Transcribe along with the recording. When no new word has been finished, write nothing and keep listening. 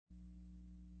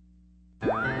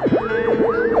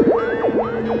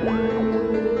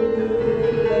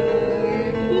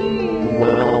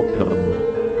Welcome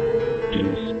to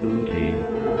Spooky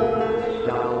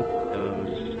South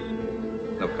Coast.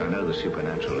 Look, I know the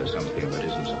supernatural is something that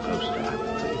isn't supposed to happen,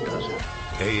 but it does.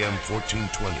 AM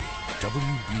 1420,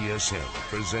 WBSM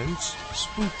presents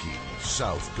Spooky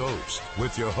South Coast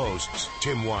with your hosts,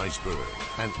 Tim Weisberg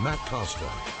and Matt Costa.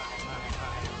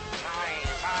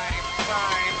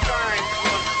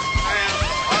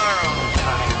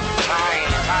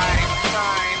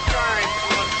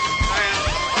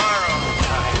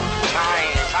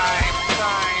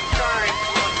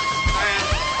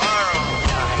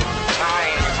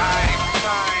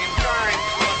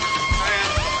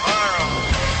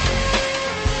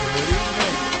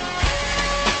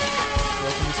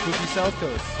 South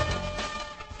Coast.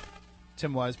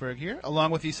 Tim Weisberg here,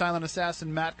 along with the silent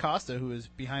assassin Matt Costa, who is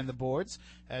behind the boards,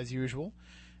 as usual.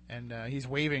 And he's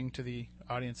waving to the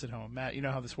audience at home. Matt, you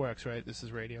know how this works, right? This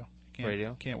is radio.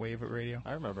 Radio? Can't wave at radio.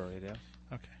 I remember radio.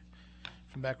 Okay.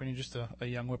 From back when you're just a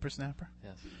young whippersnapper?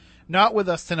 Yes. Not with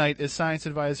us tonight is science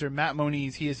advisor Matt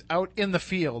Moniz. He is out in the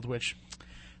field, which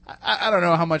I don't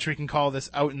know how much we can call this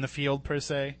out in the field, per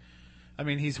se. I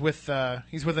mean, he's with a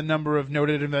number of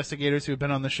noted investigators who have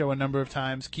been on the show a number of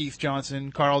times: Keith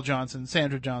Johnson, Carl Johnson,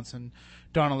 Sandra Johnson,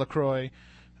 Donna LaCroix,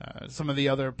 some of the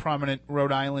other prominent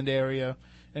Rhode Island area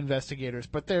investigators.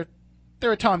 But they're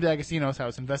at Tom D'Agostino's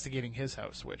house, investigating his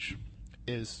house, which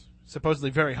is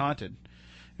supposedly very haunted.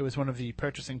 It was one of the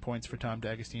purchasing points for Tom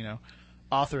D'Agostino,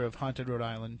 author of Haunted Rhode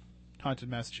Island, Haunted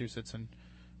Massachusetts,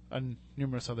 and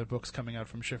numerous other books coming out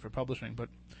from Schiffer Publishing. But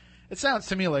it sounds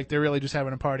to me like they're really just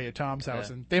having a party at Tom's house,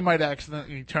 and they might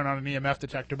accidentally turn on an EMF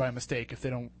detector by mistake if they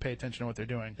don't pay attention to what they're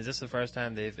doing. Is this the first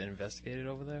time they've investigated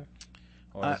over there?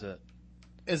 Or is it?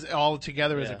 Is all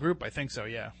together as a group? I think so,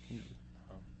 yeah.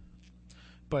 Oh.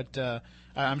 But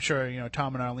I'm sure,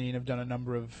 Tom and Arlene have done a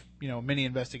number of, mini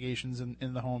investigations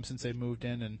in the home since they moved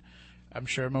in, and I'm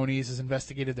sure Moniz has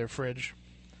investigated their fridge.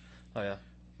 Oh,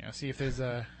 yeah. See if there's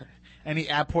any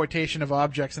apportation of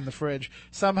objects in the fridge.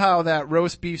 Somehow that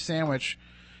roast beef sandwich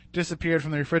disappeared from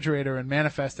the refrigerator and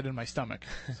manifested in my stomach.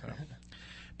 So.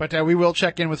 But we will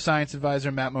check in with science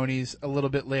advisor Matt Moniz a little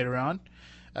bit later on.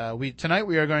 Tonight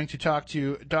we are going to talk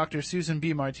to Dr. Susan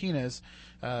B. Martinez.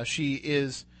 She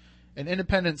is an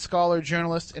independent scholar,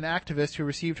 journalist, and activist who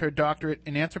received her doctorate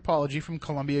in anthropology from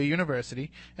Columbia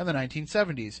University in the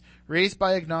 1970s. Raised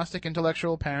by agnostic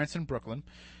intellectual parents in Brooklyn,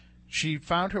 she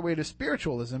found her way to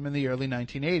spiritualism in the early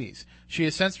 1980s. She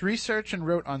has since researched and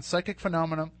wrote on psychic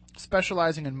phenomena,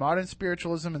 specializing in modern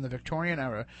spiritualism in the Victorian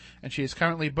era, and she is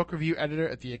currently book review editor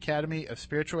at the Academy of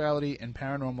Spirituality and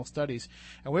Paranormal Studies.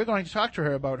 And we're going to talk to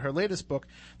her about her latest book,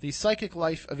 The Psychic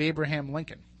Life of Abraham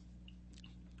Lincoln.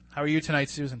 How are you tonight,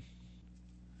 Susan?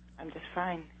 I'm just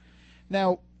fine.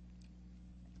 Now,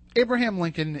 Abraham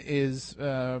Lincoln is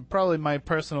probably my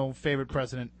personal favorite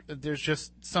president. There's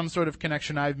just some sort of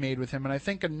connection I've made with him, and I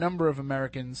think a number of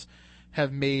Americans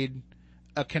have made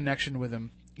a connection with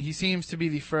him. He seems to be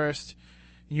the first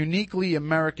uniquely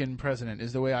American president,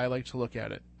 is the way I like to look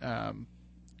at it.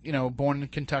 Born in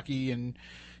Kentucky, and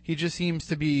he just seems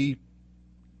to be,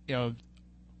 the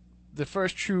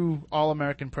first true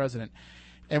all-American president.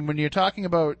 And when you're talking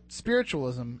about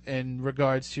spiritualism in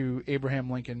regards to Abraham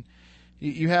Lincoln,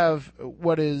 you have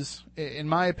what is, in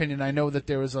my opinion, I know that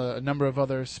there was a number of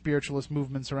other spiritualist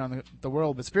movements around the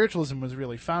world, but spiritualism was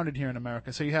really founded here in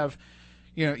America. So you have,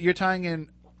 you're tying in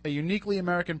a uniquely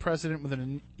American president with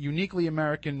a uniquely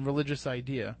American religious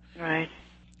idea. Right.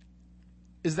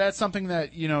 Is that something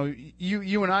that,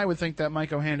 you and I would think that might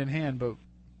go hand in hand, but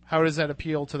how does that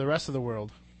appeal to the rest of the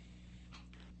world?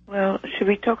 Well, should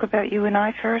we talk about you and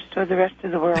I first or the rest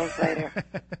of the world later?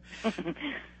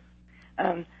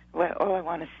 Well, all I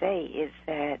want to say is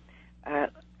that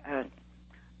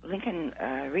Lincoln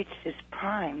reached his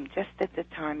prime just at the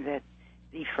time that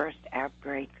the first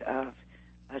outbreak of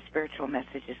spiritual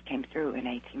messages came through in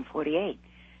 1848.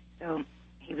 So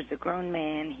he was a grown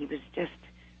man. He was just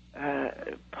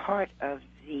part of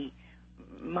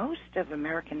most of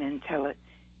American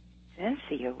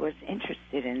intelligentsia was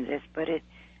interested in this, but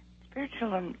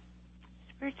spiritualism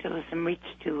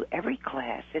reached to every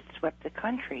class. It swept the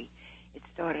country. It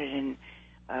started in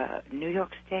New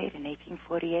York State in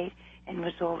 1848 and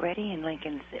was already in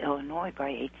Lincoln's Illinois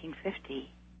by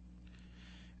 1850.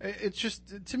 It's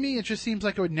just, to me, it just seems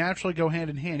like it would naturally go hand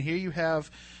in hand. Here you have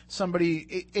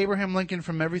somebody, Abraham Lincoln,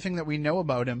 from everything that we know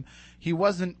about him, he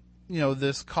wasn't,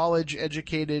 this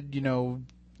college-educated,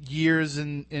 years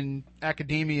in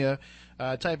academia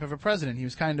type of a president. He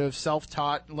was kind of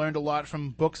self-taught, learned a lot from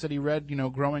books that he read,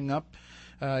 growing up.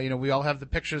 We all have the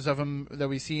pictures of him that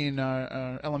we see in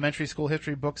elementary school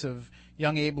history books of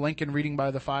young Abe Lincoln reading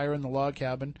by the fire in the log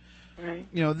cabin. Right.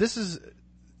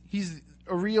 He's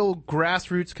a real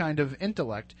grassroots kind of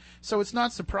intellect. So it's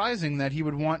not surprising that he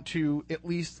would want to at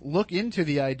least look into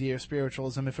the idea of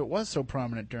spiritualism if it was so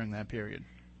prominent during that period.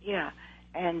 Yeah,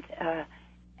 and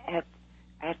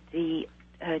at the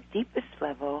deepest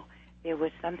level, there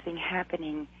was something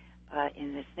happening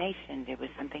in this nation. There was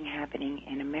something happening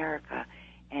in America,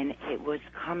 and it was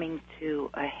coming to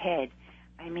a head.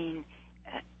 I mean,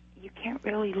 you can't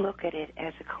really look at it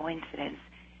as a coincidence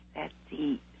that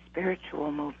the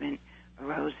spiritual movement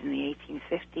arose in the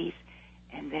 1850s,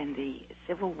 and then the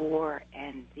Civil War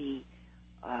and the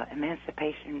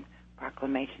Emancipation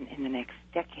Proclamation in the next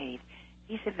decade.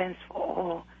 These events were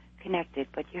all connected,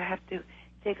 but you have to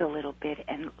dig a little bit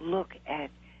and look at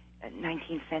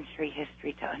 19th century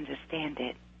history to understand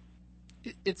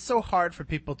it. It's so hard for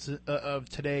people of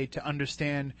today to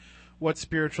understand what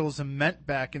spiritualism meant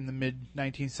back in the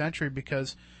mid-19th century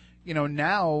because,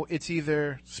 now it's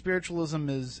either spiritualism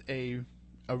is a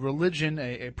religion,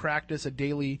 a practice, a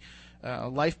daily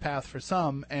life path for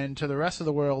some, and to the rest of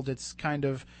the world it's kind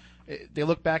of, they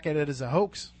look back at it as a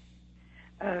hoax.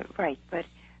 Right, but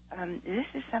this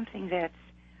is something that's,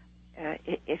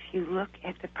 if you look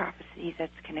at the prophecy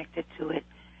that's connected to it,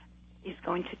 is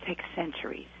going to take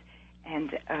centuries.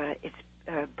 And its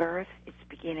birth, its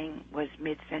beginning was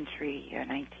mid-century,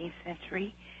 19th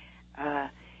century.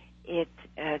 It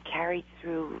carried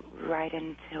through right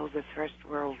until the First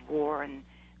World War, and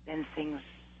then things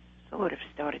sort of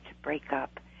started to break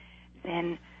up.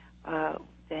 Then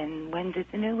when did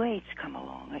the New Age come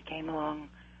along? It came along,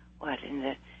 in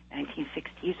the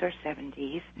 1960s or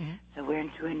 70s, so we're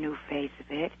into a new phase of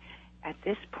it. At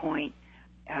this point,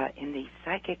 in the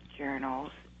psychic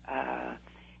journals,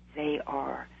 they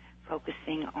are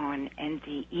focusing on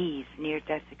NDEs,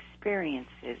 near-death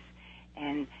experiences,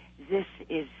 and this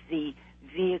is the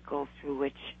vehicle through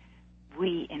which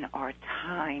we in our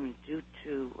time, due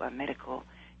to medical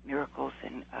miracles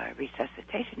and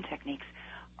resuscitation techniques,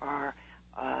 are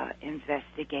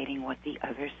investigating what the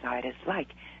other side is like.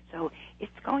 So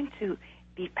it's going to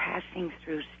be passing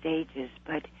through stages,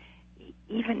 but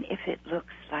even if it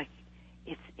looks like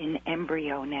it's in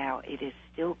embryo now, it is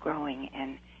still growing,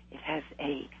 and it has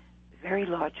a very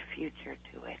large future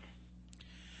to it.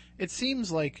 It seems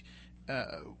like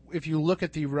if you look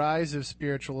at the rise of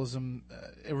spiritualism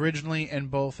originally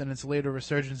and both in its later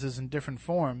resurgences in different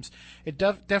forms, it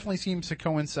definitely seems to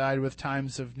coincide with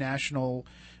times of national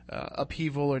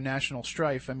upheaval or national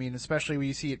strife. I mean, especially when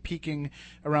you see it peaking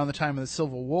around the time of the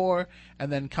Civil War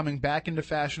and then coming back into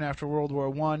fashion after World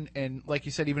War I. And like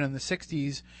you said, even in the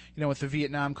 60s, with the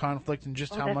Vietnam conflict and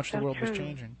just how much the world was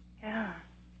changing. Yeah.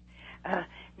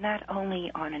 Not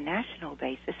only on a national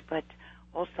basis, but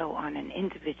also on an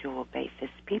individual basis.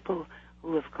 People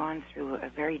who have gone through a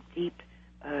very deep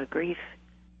grief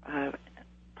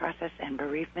process and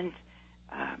bereavement,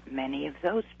 many of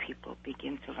those people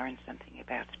begin to learn something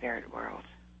about spirit world.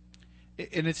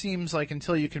 And it seems like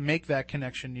until you can make that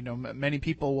connection, many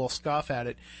people will scoff at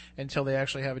it until they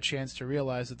actually have a chance to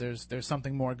realize that there's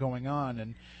something more going on.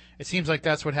 And it seems like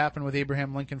that's what happened with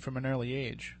Abraham Lincoln from an early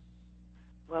age.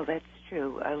 Well, that's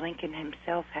true. Lincoln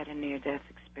himself had a near-death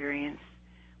experience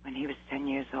when he was 10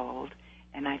 years old,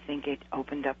 and I think it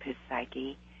opened up his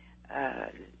psyche.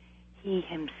 He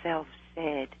himself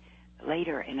said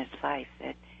later in his life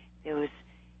that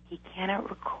he cannot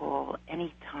recall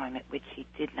any time at which he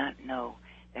did not know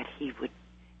that he would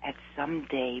at some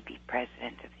day be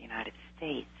President of the United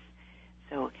States.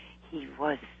 So he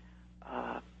was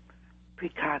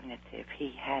precognitive.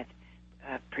 He had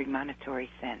a premonitory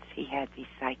sense. He had the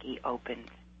psyche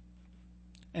opened.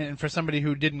 And for somebody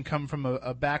who didn't come from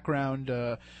a background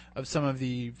of some of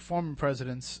the former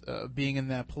presidents being in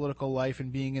that political life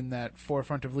and being in that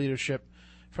forefront of leadership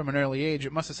from an early age,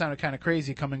 it must have sounded kind of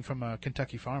crazy coming from a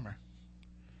Kentucky farmer.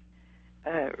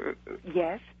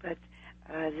 Yes, but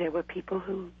there were people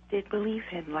who did believe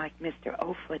him, like Mr.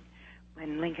 Offutt.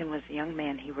 When Lincoln was a young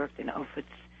man, he worked in Offutt's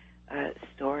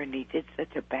store, and he did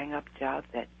such a bang-up job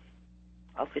that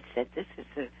Offutt said, "This is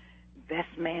the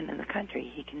best man in the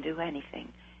country. He can do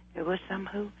anything." There were some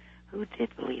who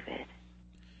did believe it.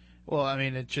 Well, I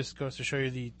mean, it just goes to show you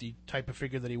the type of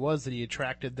figure that he was, that he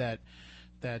attracted that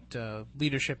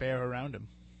leadership air around him.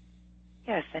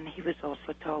 Yes, and he was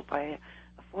also told by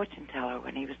a fortune teller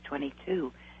when he was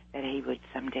 22 that he would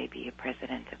someday be a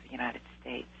president of the United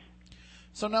States.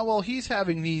 So now, while he's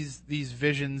having these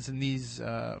visions and these,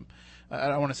 I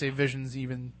don't want to say visions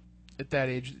even at that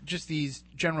age, just these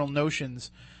general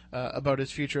notions about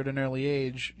his future at an early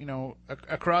age.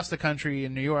 Across the country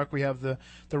in New York, we have the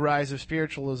rise of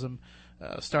spiritualism,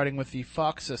 starting with the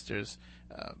Fox sisters.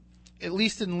 At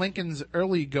least in Lincoln's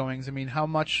early goings, I mean, how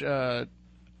much of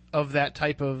that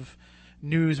type of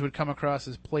news would come across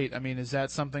his plate? I mean, is that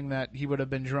something that he would have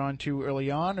been drawn to early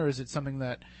on, or is it something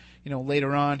that,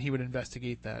 later on he would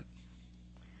investigate that?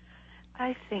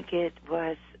 I think it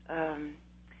was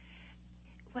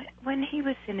when he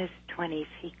was in his 20s,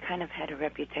 he kind of had a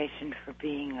reputation for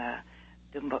being a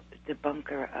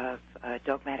debunker of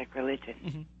dogmatic religion.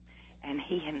 Mm-hmm. And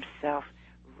he himself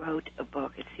wrote a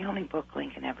book. It's the only book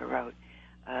Lincoln ever wrote.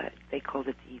 They called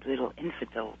it the Little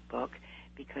Infidel book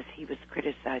because he was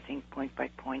criticizing point by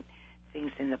point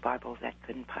things in the Bible that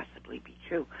couldn't possibly be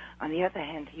true. On the other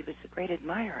hand, he was a great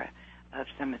admirer of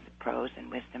some of the prose and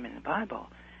wisdom in the Bible,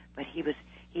 but he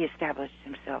established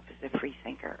himself as a free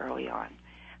thinker early on.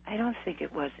 I don't think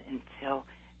it was until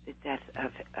the death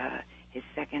of his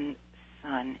second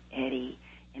son, Eddie,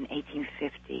 in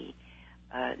 1850,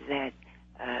 that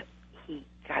he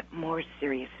got more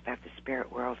serious about the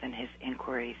spirit world and his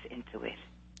inquiries into it.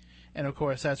 And, of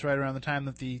course, that's right around the time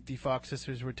that the Fox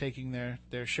sisters were taking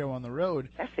their show on the road.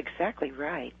 That's exactly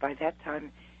right. By that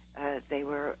time, they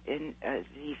were in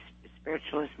the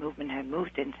spiritualist movement had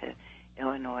moved into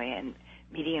Illinois, and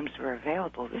mediums were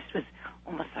available. This was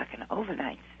almost like an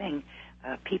overnight thing.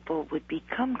 People would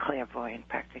become clairvoyant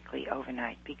practically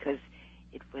overnight because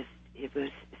it was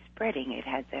spreading. It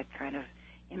had that kind of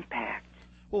impact.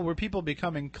 Well, were people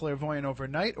becoming clairvoyant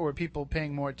overnight, or were people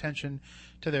paying more attention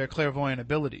to their clairvoyant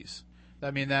abilities?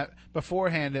 I mean, that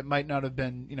beforehand it might not have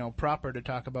been, proper to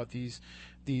talk about these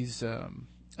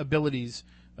abilities,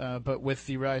 but with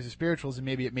the rise of spiritualism,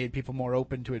 maybe it made people more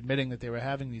open to admitting that they were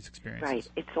having these experiences. Right.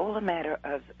 It's all a matter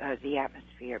of the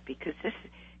atmosphere, because this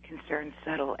concerns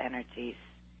subtle energies.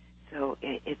 So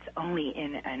it's only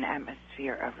in an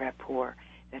atmosphere of rapport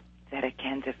that it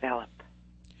can develop.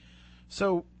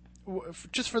 So,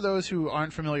 just for those who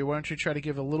aren't familiar, why don't you try to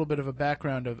give a little bit of a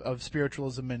background of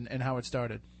spiritualism and how it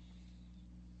started?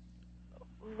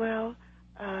 Well,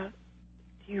 do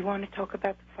you want to talk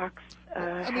about the Fox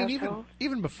household?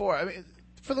 even before,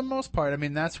 for the most part,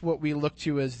 that's what we look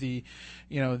to as the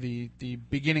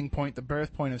beginning point, the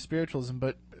birth point of spiritualism.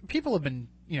 But people have been,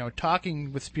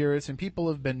 talking with spirits, and people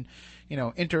have been,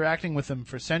 interacting with them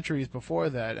for centuries before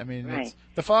that. Right.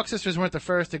 The Fox sisters weren't the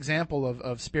first example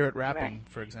of spirit rapping, right.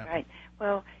 for example. Right.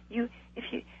 Well,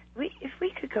 if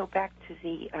we could go back to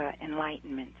the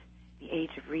Enlightenment, the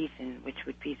Age of Reason, which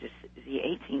would be the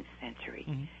 18th century,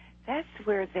 mm-hmm. that's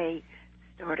where they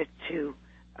started to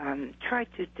try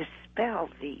to dispel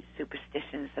the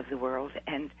superstitions of the world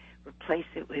and replace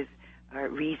it with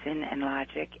reason and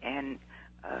logic and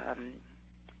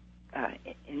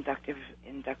inductive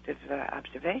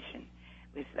observation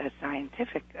with a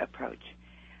scientific approach.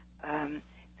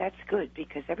 That's good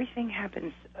because everything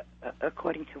happens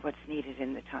according to what's needed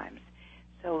in the times.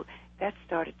 So that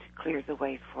started to clear the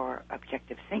way for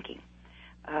objective thinking.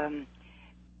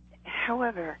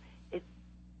 However,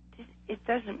 it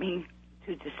doesn't mean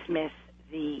to dismiss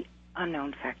the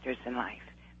unknown factors in life,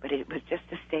 but it was just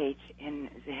a stage in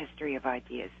the history of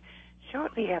ideas.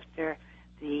 Shortly after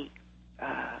the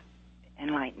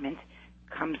Enlightenment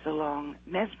comes along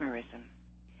mesmerism,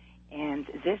 and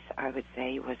this, I would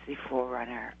say, was the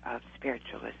forerunner of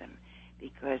spiritualism,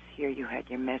 because here you had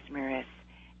your mesmerists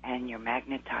and your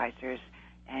magnetizers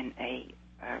and a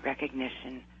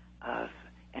recognition of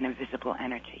an invisible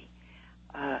energy.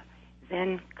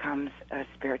 Then comes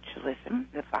spiritualism,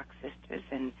 the Fox sisters,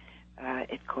 and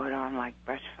it caught on like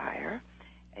brush fire.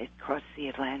 It crossed the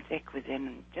Atlantic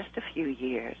within just a few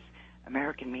years.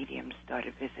 American mediums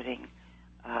started visiting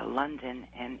London,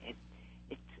 and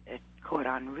it caught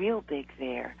on real big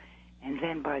there. And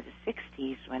then by the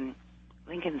 60s, when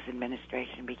Lincoln's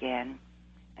administration began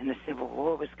and the Civil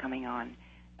War was coming on,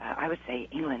 I would say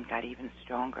England got even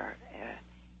stronger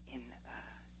in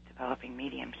developing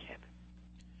mediumship.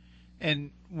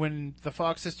 And when the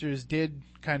Fox sisters did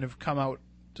kind of come out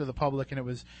to the public, and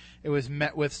it was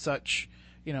met with such,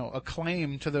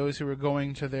 acclaim to those who were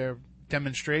going to their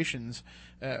demonstrations,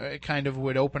 it kind of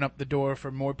would open up the door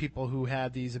for more people who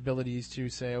had these abilities to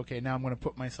say, okay, now I'm going to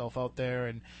put myself out there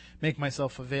and make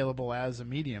myself available as a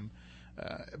medium.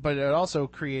 But it also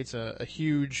creates a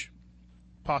huge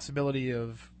possibility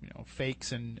of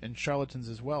fakes and charlatans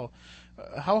as well.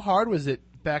 How hard was it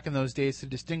back in those days to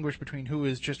distinguish between who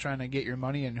is just trying to get your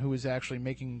money and who is actually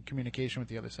making communication with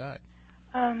the other side?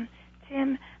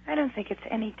 Tim, I don't think it's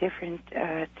any different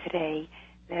today.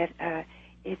 That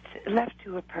it's left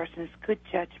to a person's good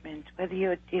judgment whether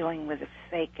you're dealing with a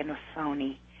fake and a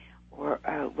phony, or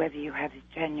whether you have a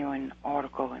genuine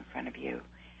article in front of you.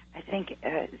 I think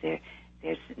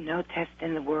there's no test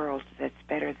in the world that's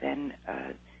better than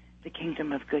the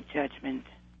kingdom of good judgment.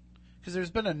 Because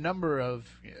there's been a number of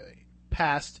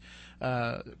past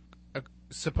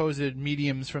supposed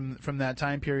mediums from that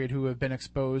time period who have been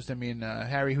exposed. I mean,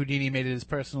 Harry Houdini made it his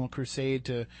personal crusade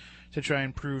to try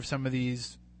and prove some of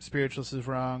these spiritualists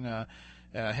wrong.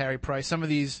 Harry Price, some of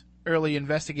these early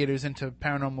investigators into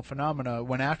paranormal phenomena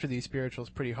went after these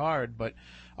spirituals pretty hard, but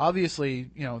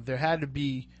obviously, there had to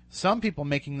be some people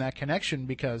making that connection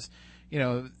because,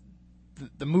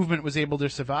 the movement was able to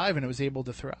survive and it was able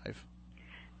to thrive.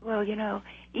 Well,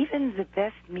 even the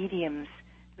best mediums,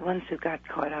 the ones who got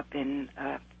caught up in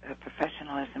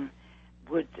professionalism,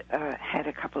 had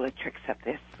a couple of tricks up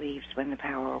their sleeves when the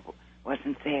power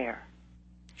wasn't there.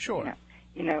 Sure.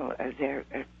 There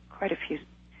are quite a few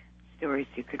stories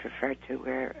you could refer to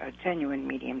where genuine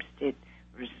mediums did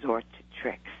resort to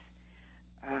tricks.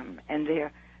 And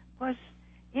there was,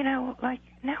 like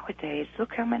nowadays,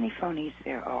 look how many phonies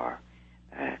there are.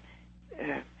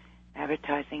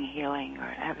 Advertising healing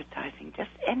or advertising just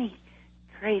any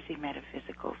crazy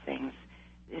metaphysical things.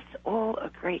 It's all a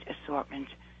great assortment.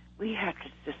 We have to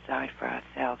decide for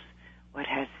ourselves what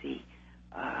has the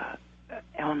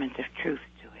element of truth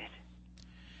to it.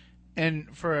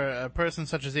 And for a person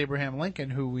such as Abraham Lincoln,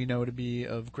 who we know to be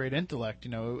of great intellect,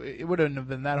 it wouldn't have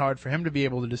been that hard for him to be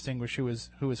able to distinguish who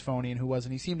was phony and who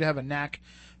wasn't. He seemed to have a knack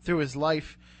through his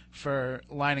life for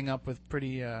lining up with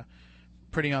pretty on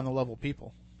the level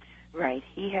people. Right.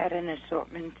 He had an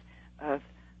assortment of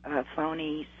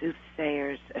phony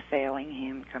soothsayers assailing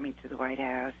him, coming to the White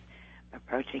House,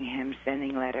 approaching him,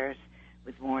 sending letters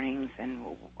with warnings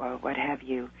and what have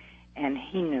you. And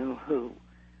he knew who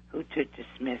to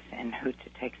dismiss and who to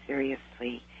take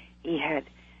seriously.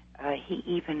 He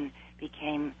even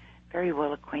became very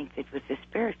well acquainted with the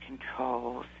spirit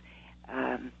controls.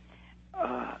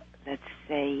 Let's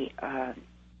say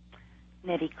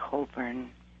Nettie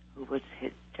Colburn, who was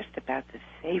just about the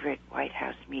favorite White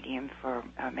House medium for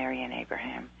Marianne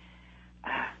Abraham.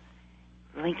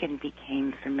 Lincoln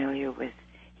became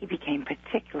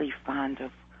particularly fond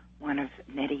of one of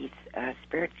Nettie's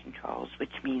spirit controls,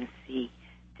 which means the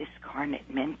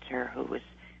discarnate mentor who was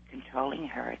controlling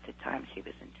her at the time she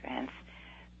was in trance.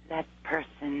 That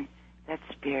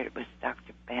spirit was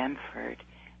Dr. Bamford,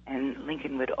 and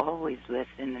Lincoln would always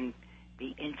listen and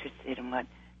be interested in what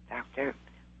Dr.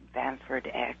 Bamford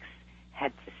X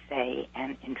had to say,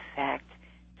 and in fact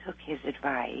took his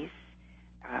advice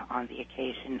on the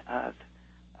occasion of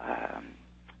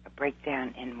a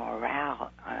breakdown in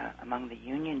morale among the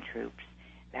Union troops.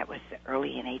 That was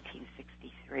early in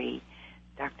 1863.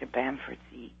 Dr. Bamford,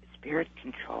 the spirit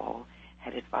control,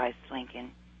 had advised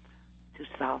Lincoln to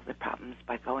solve the problems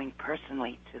by going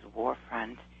personally to the war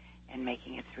front and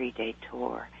making a 3-day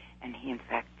tour, and he in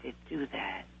fact did do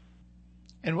that.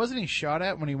 And wasn't he shot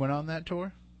at when he went on that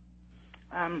tour?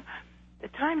 The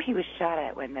time he was shot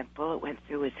at, when the bullet went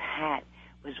through his hat,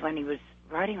 was when he was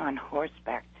riding on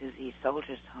horseback to the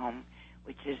soldiers' home,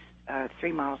 which is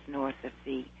 3 miles north of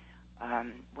the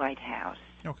White House.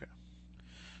 Okay.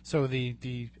 So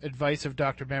the advice of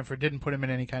Dr. Bamford didn't put him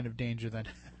in any kind of danger then?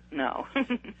 No.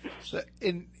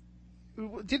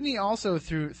 Didn't he also,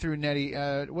 through Nettie,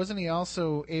 wasn't he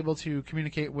also able to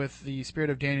communicate with the spirit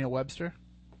of Daniel Webster?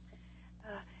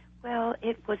 Well,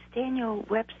 it was Daniel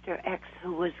Webster X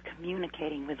who was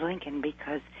communicating with Lincoln,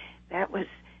 because that was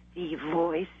the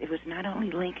voice. It was not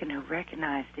only Lincoln who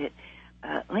recognized it.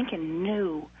 Lincoln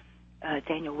knew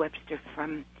Daniel Webster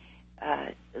from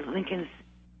Lincoln's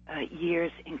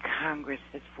years in Congress,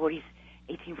 that's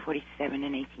 1847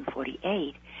 and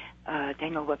 1848.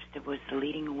 Daniel Webster was the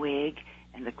leading Whig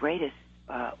and the greatest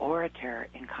orator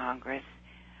in Congress.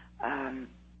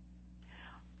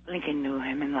 Lincoln knew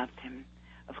him and loved him.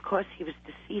 Of course, he was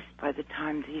deceased by the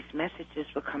time these messages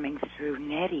were coming through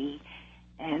Nettie,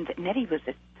 and Nettie was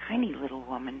a tiny little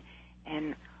woman,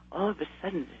 and all of a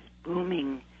sudden this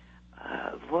booming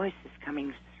voice is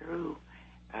coming through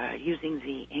using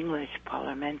the English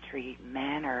parliamentary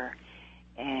manner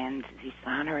and the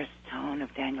sonorous tone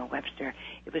of Daniel Webster.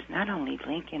 It was not only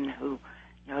Lincoln who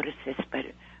noticed this, but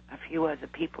a few other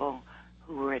people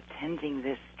who were attending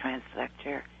this trance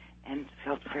lecture and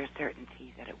felt for a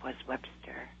certainty that it was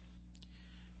Webster.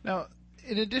 Now,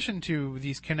 in addition to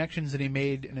these connections that he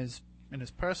made in his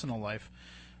personal life,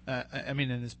 in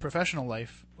his professional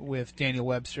life with Daniel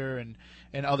Webster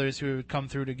and others who had come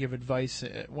through to give advice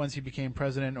once he became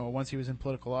president or once he was in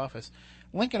political office,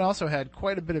 Lincoln also had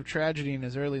quite a bit of tragedy in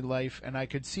his early life, and I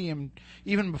could see him,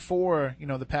 even before,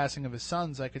 the passing of his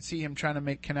sons, I could see him trying to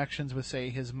make connections with, say,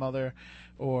 his mother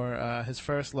or his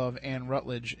first love, Anne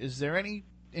Rutledge. Is there any,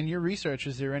 in your research,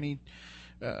 is there any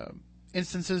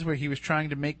instances where he was trying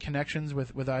to make connections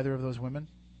with either of those women?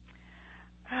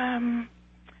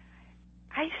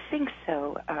 I think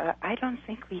so. I don't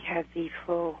think we have the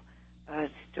full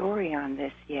story on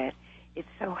this yet. It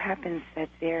so happens that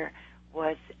there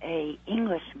was a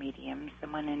English medium,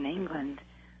 someone in England,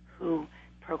 who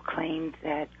proclaimed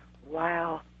that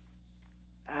while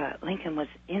Lincoln was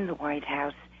in the White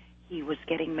House, he was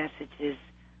getting messages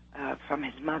from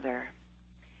his mother.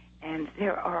 And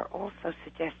there are also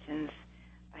suggestions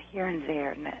here and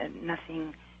there,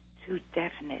 nothing too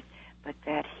definite, but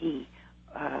that he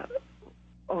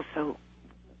also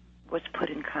was put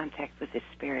in contact with the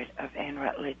spirit of Anne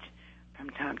Rutledge from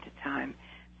time to time.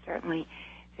 Certainly,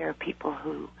 there are people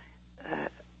who,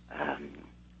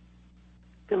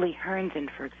 Billy Herndon,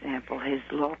 for example, his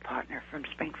law partner from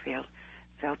Springfield,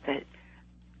 felt that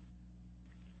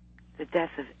the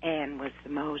death of Anne was the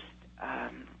most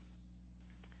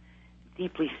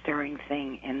deeply stirring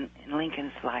thing in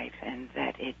Lincoln's life, and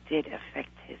that it did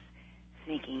affect his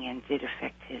thinking and did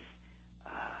affect his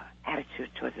attitude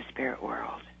toward the spirit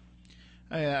world.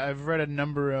 I've read a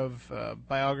number of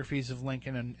biographies of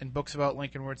Lincoln and books about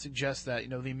Lincoln where it suggests that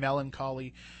the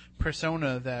melancholy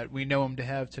persona that we know him to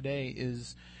have today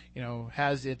is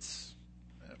has its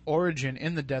origin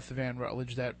in the death of Anne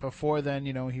Rutledge. That before then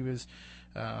he was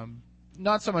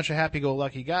not so much a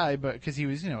happy-go-lucky guy, but because he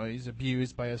was he's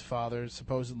abused by his father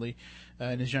supposedly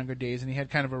in his younger days, and he had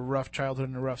kind of a rough childhood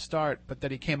and a rough start. But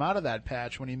that he came out of that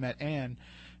patch when he met Anne,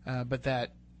 but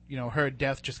that her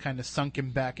death just kind of sunk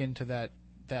him back into that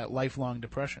lifelong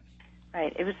depression.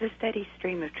 Right. It was a steady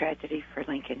stream of tragedy for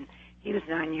Lincoln. He was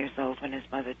 9 years old when his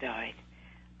mother died.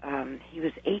 He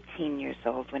was 18 years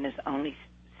old when his only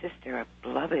sister, a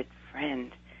beloved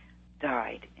friend,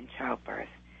 died in childbirth.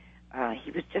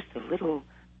 He was just a little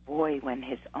boy when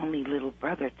his only little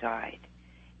brother died.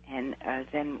 And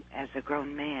then as a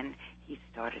grown man, he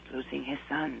started losing his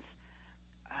sons.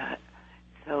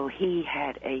 So he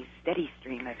had a steady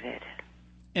stream of it.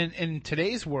 In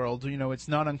today's world, it's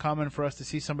not uncommon for us to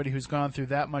see somebody who's gone through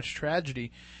that much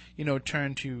tragedy,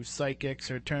 turn to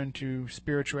psychics or turn to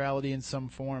spirituality in some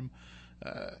form.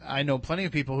 I know plenty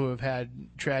of people who have had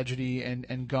tragedy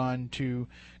and gone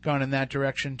in that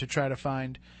direction to try to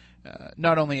find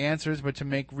not only answers but to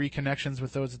make reconnections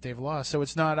with those that they've lost. So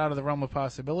it's not out of the realm of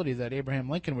possibility that Abraham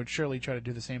Lincoln would surely try to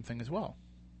do the same thing as well.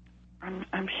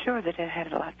 I'm sure that it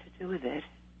had a lot to do with it.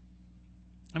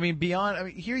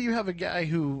 Here you have a guy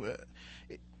who,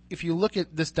 if you look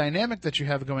at this dynamic that you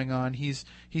have going on, he's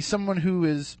someone who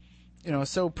is,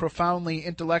 so profoundly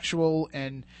intellectual,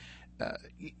 and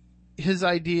his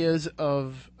ideas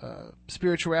of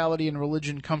spirituality and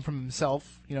religion come from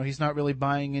himself. He's not really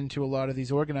buying into a lot of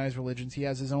these organized religions. He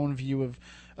has his own view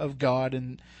of God,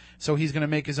 and so he's going to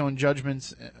make his own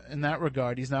judgments in that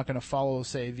regard. He's not going to follow,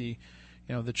 say, the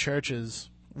church's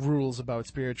rules about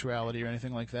spirituality or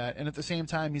anything like that. And at the same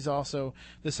time, he's also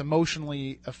this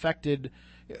emotionally affected,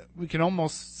 we can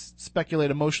almost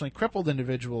speculate emotionally crippled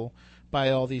individual by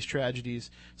all these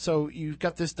tragedies. So you've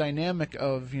got this dynamic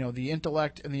of, the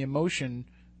intellect and the emotion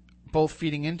both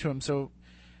feeding into him. So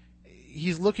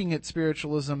he's looking at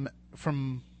spiritualism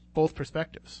from both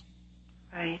perspectives.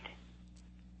 Right.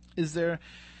 Is there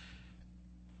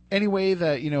any way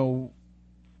that,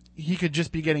 he could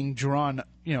just be getting drawn,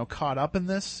 caught up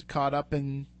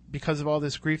in because of all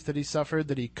this grief that he suffered,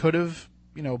 that he could have,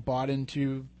 bought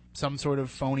into some sort of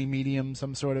phony medium,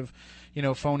 some sort of,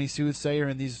 phony soothsayer,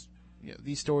 and these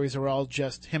stories are all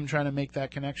just him trying to make that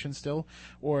connection still?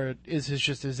 Or is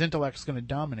his intellect's going to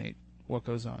dominate what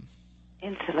goes on?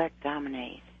 Intellect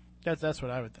dominate. That's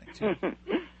what I would think, too.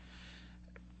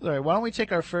 All right, why don't we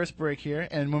take our first break here,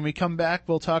 and when we come back,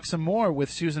 we'll talk some more with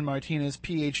Susan Martinez,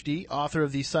 Ph.D., author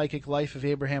of The Psychic Life of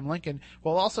Abraham Lincoln.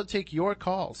 We'll also take your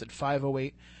calls at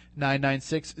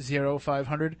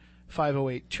 508-996-0500,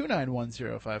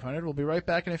 508-291-0500. We'll be right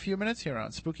back in a few minutes here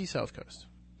on Spooky South Coast.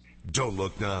 Don't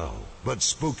look now, but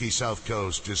Spooky South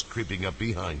Coast is creeping up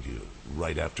behind you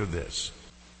right after this.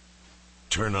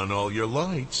 Turn on all your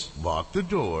lights, lock the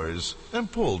doors, and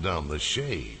pull down the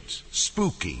shades.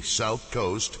 Spooky South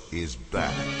Coast is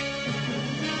back.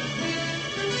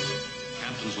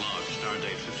 Captain's log,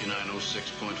 stardate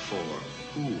 5906.4.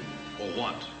 Who or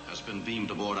what has been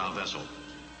beamed aboard our vessel?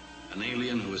 An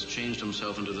alien who has changed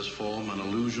himself into this form, an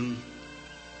illusion?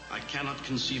 I cannot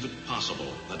conceive it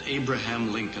possible that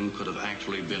Abraham Lincoln could have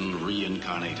actually been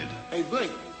reincarnated. Hey,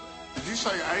 Blake, Did you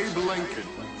say Abe Lincoln?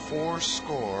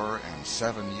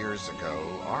 77 years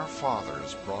ago, our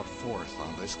fathers brought forth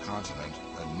on this continent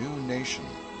a new nation,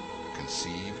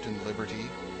 conceived in liberty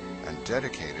and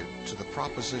dedicated to the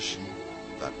proposition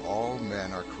that all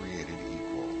men are created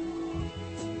equal.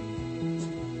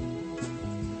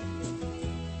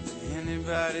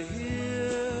 Anybody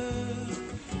here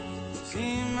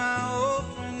seen my old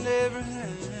friend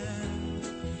Abraham?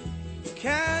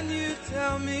 Can you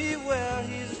tell me where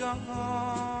he's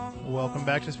gone? Welcome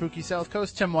back to Spooky South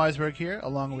Coast. Tim Weisberg here,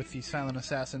 along with the silent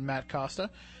assassin Matt Costa.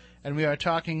 And we are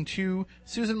talking to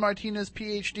Susan Martinez,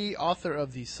 Ph.D., author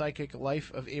of The Psychic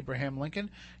Life of Abraham Lincoln.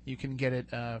 You can get it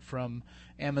from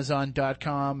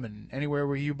Amazon.com and anywhere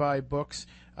where you buy books.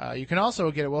 You can also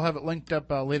get it. We'll have it linked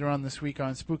up later on this week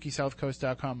on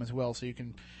SpookySouthCoast.com as well, so you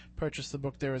can purchase the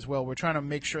book there as well. We're trying to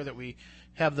make sure that we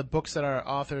have the books that our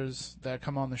authors that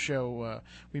come on the show,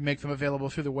 we make them available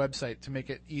through the website to make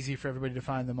it easy for everybody to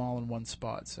find them all in one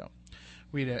spot. So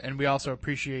we also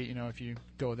appreciate, if you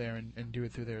go there and do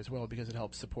it through there as well, because it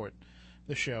helps support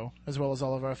the show as well as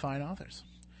all of our fine authors.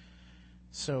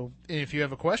 So if you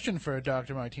have a question for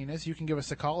Dr. Martinez, you can give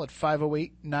us a call at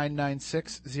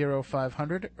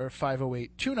 508-996-0500 or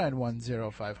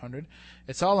 508-291-0500.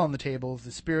 It's all on the table: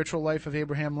 the spiritual life of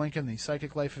Abraham Lincoln, the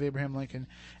psychic life of Abraham Lincoln,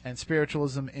 and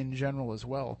spiritualism in general as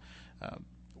well.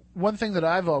 One thing that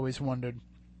I've always wondered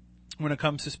when it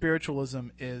comes to spiritualism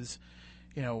is,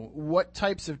 what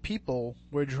types of people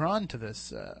were drawn to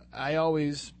this. I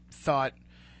always thought,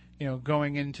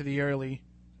 going into the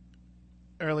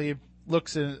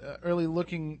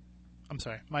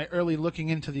my early looking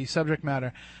into the subject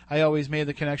matter, I always made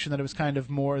the connection that it was kind of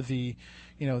more the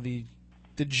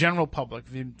general public,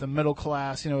 the middle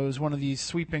class. It was one of these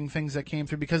sweeping things that came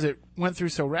through because it went through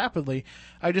so rapidly.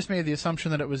 I just made the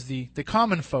assumption that it was the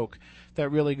common folk that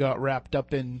really got wrapped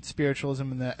up in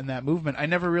spiritualism and that movement. I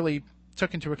never really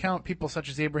took into account people such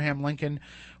as Abraham Lincoln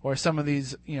or some of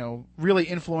these, really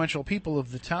influential people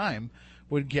of the time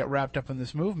would get wrapped up in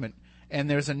this movement. And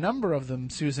there's a number of them,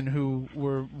 Susan, who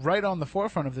were right on the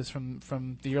forefront of this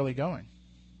from the early going.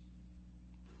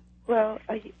 Well,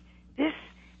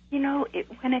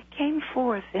 when it came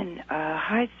forth in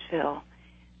Hydesville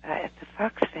at the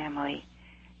Fox family,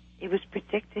 it was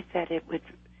predicted that it would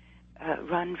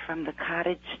run from the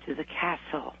cottage to the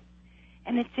castle.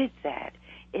 And it did that.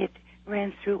 It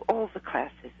ran through all the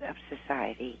classes of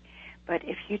society. But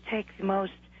if you take the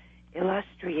most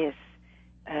illustrious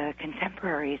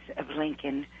contemporaries of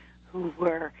Lincoln, who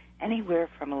were anywhere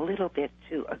from a little bit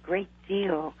to a great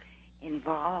deal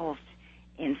involved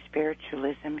in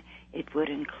spiritualism, it would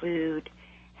include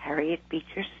Harriet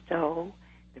Beecher Stowe,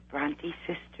 the Bronte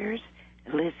sisters,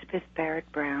 Elizabeth Barrett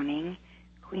Browning,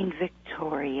 Queen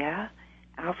Victoria,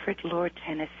 Alfred Lord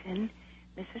Tennyson,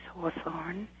 Mrs.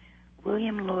 Hawthorne,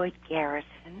 William Lloyd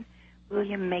Garrison,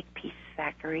 William Makepeace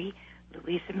Thackeray,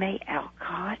 Louisa May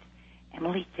Alcott,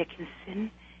 Emily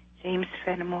Dickinson, James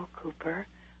Fenimore Cooper,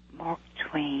 Mark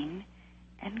Twain,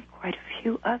 and quite a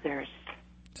few others.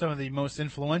 Some of the most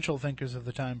influential thinkers of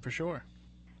the time, for sure.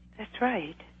 That's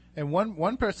right. And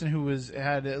one person who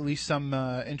had at least some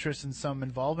interest and some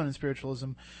involvement in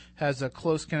spiritualism has a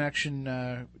close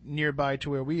connection nearby to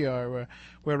where we are.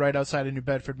 We're right outside of New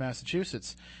Bedford,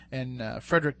 Massachusetts. And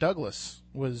Frederick Douglass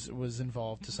was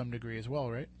involved to some degree as well,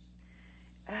 right?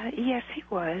 Yes, he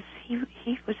was.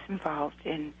 He was involved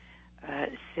in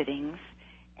sittings,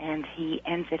 and he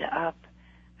ended up,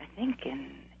 I think,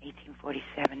 in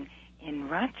 1847 in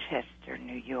Rochester,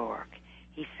 New York.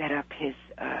 He set up his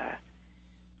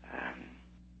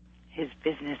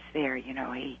business there. He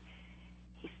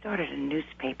started a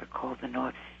newspaper called the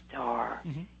North Star.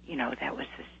 Mm-hmm. That was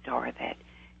the star that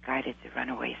guided the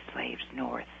runaway slaves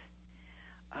north.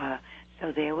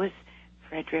 So there was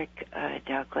Frederick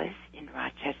Douglass in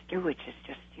Rochester, which is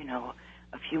just,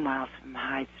 a few miles from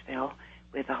Hydesville,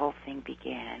 where the whole thing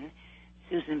began.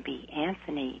 Susan B.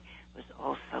 Anthony was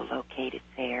also located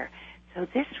there. So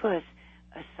this was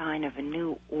a sign of a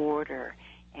new order,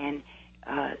 and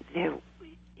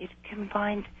it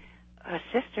combined a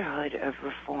sisterhood of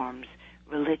reforms.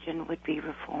 Religion would be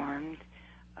reformed,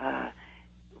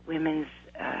 women's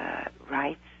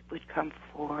rights would come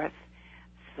forth,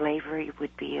 slavery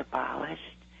would be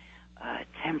abolished,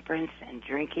 temperance and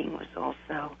drinking was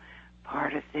also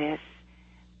part of this.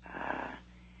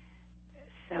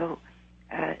 So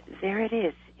there it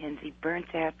is in the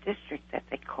burnt-out district that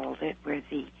they called it, where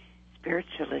the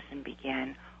spiritualism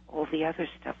began. All the other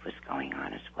stuff was going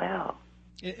on as well.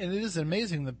 And it is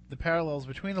amazing the parallels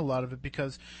between a lot of it,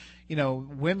 because,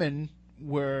 women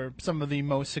were some of the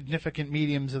most significant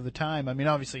mediums of the time. I mean,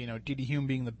 obviously, D.D. Hume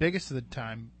being the biggest of the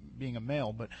time, being a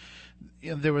male, but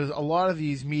there was a lot of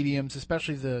these mediums,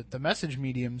 especially the message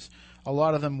mediums. A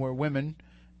lot of them were women,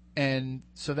 and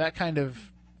so that kind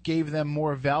of gave them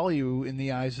more value in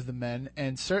the eyes of the men,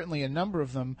 and certainly a number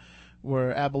of them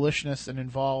were abolitionists and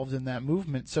involved in that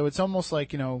movement. So it's almost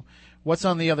like, what's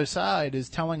on the other side is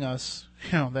telling us,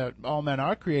 that all men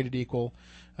are created equal,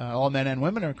 all men and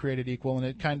women are created equal, and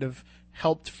it kind of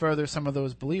helped further some of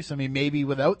those beliefs. I mean, maybe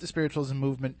without the spiritualism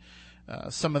movement,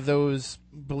 some of those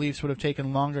beliefs would have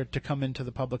taken longer to come into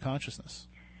the public consciousness.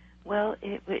 Well,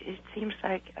 it seems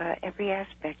like every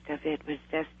aspect of it was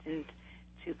destined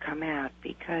to come out,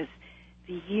 because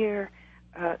the year,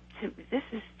 this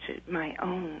is to my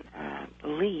own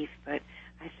belief, but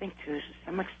I think to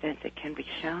some extent it can be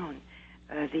shown.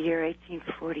 The year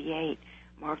 1848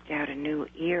 marked out a new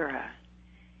era,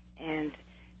 and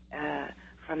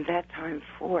from that time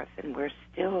forth, and we're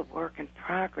still a work in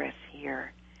progress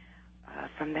here,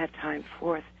 from that time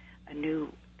forth, a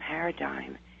new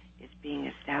paradigm is being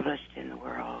established in the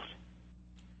world.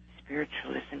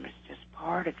 Spiritualism is just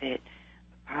part of it.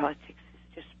 Politics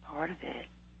is just part of it.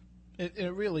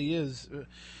 It really is.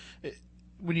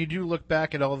 When you do look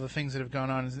back at all the things that have gone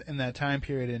on in that time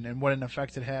period and what an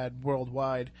effect it had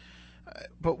worldwide,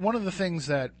 but one of the things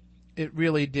that it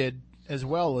really did as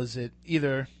well is it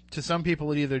either, to some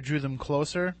people, it either drew them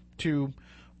closer to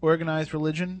organized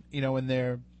religion, in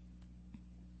their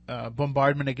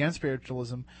bombardment against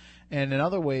spiritualism, and in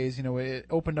other ways, it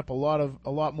opened up a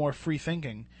lot more free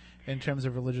thinking in terms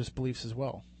of religious beliefs as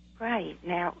well. Right.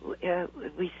 Now,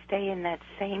 we stay in that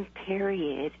same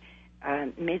period,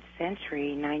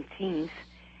 mid-century, 19th,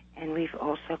 and we've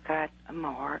also got a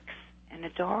Marx and a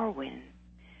Darwin.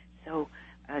 So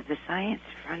the science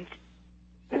front,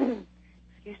 the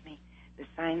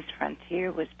science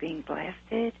frontier was being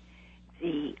blasted.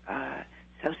 The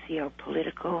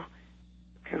socio-political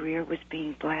career was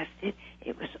being blasted.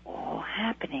 It was all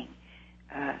happening.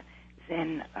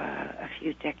 Then a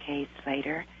few decades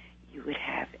later, you would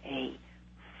have a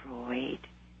Freud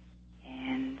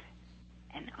and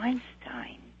an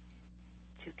Einstein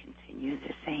to continue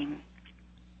the same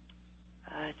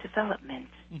development.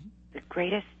 Mm-hmm. The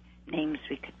greatest names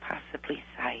we could possibly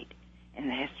cite in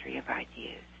the history of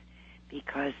ideas,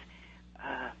 because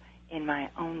in my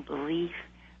own belief,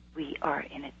 we are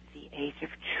in the age of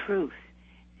truth.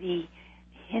 The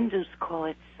Hindus call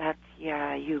it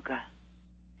Satya Yuga,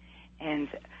 and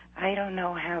I don't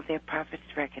know how their prophets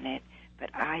reckon it, but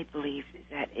I believe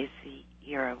that is the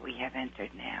era we have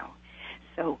entered now.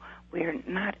 So we're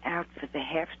not out for the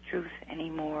half-truth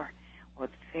anymore or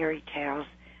the fairy tales,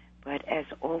 but as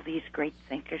all these great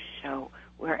thinkers show,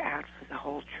 we're out for the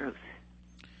whole truth.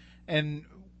 And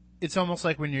it's almost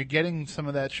like when you're getting some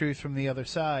of that truth from the other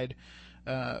side,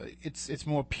 it's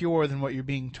more pure than what you're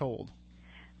being told.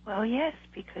 Well, yes,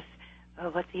 because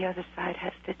what the other side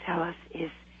has to tell us is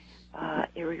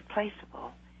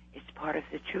irreplaceable. It's part of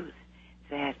the truth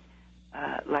that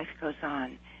life goes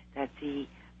on, that the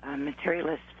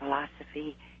materialist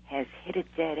philosophy has hit a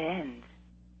dead end,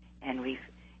 and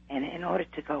in order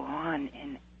to go on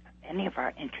in any of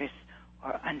our interests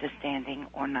or understanding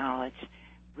or knowledge,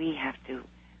 we have to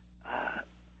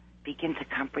begin to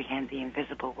comprehend the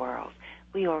invisible world.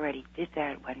 We already did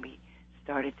that when we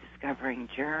started discovering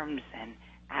germs and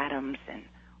atoms and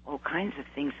all kinds of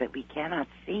things that we cannot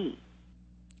see.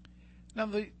 Now,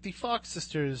 the Fox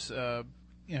sisters,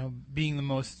 being the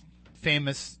most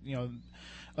famous,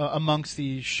 amongst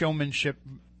the showmanship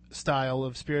style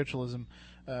of spiritualism,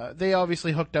 they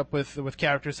obviously hooked up with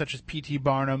characters such as P.T.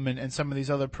 Barnum and some of these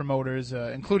other promoters,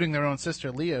 including their own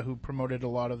sister Leah, who promoted a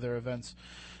lot of their events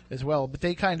as well. But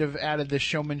they kind of added this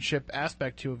showmanship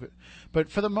aspect to it. But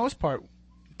for the most part,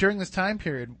 during this time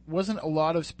period, wasn't a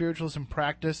lot of spiritualism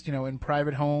practiced, in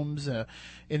private homes,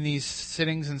 in these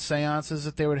sittings and seances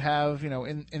that they would have,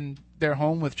 in their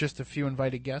home with just a few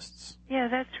invited guests? Yeah,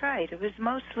 that's right. It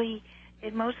mostly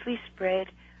spread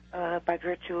by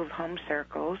virtue of home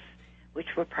circles, which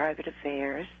were private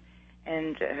affairs,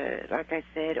 and like I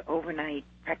said,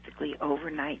 practically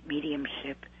overnight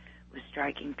mediumship was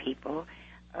striking people.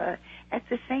 At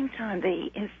the same time,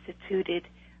 they instituted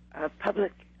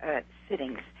public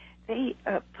sittings. They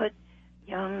put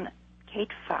young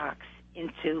Kate Fox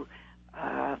into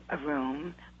a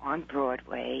room on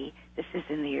Broadway. This is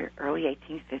in the early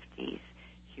 1850s.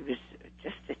 She was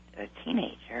just a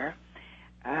teenager.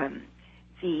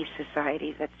 The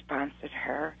society that sponsored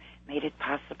her made it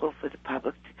possible for the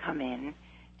public to come in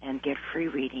and get free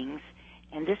readings,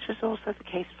 and this was also the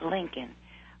case for Lincoln.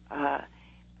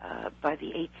 By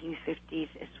the 1850s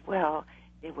as well,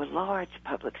 there were large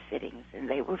public sittings, and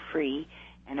they were free,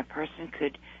 and a person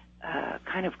could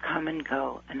kind of come and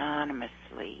go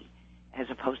anonymously, as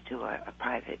opposed to a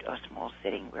private or small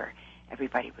sitting where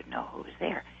everybody would know who was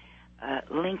there.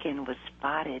 Lincoln was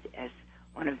spotted as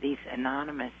one of these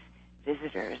anonymous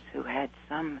visitors who had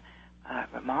some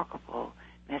remarkable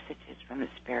messages from the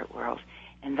spirit world,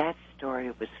 and that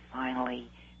story was finally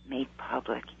made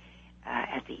public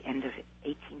at the end of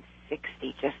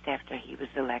 1860, just after he was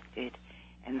elected,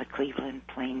 and the Cleveland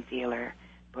Plain Dealer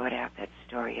brought out that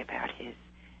story about his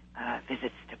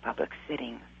visits to public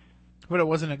sittings. But it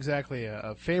wasn't exactly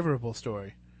a favorable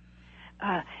story.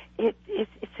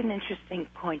 It's an interesting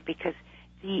point because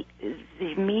the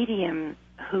medium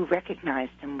who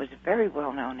recognized him was very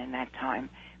well known in that time,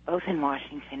 both in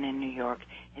Washington and New York.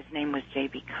 His name was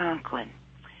J.B. Conklin.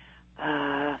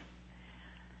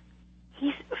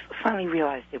 He finally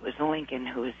realized it was Lincoln,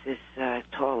 who was this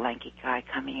tall, lanky guy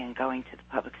coming and going to the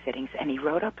public sittings, and he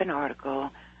wrote up an article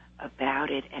about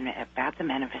it and about the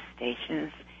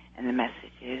manifestations and the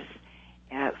messages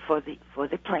for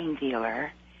the Plain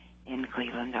Dealer in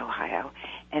Cleveland, Ohio.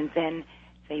 And then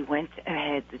they went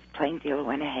ahead, the Plain Dealer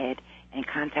went ahead and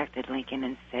contacted Lincoln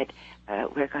and said,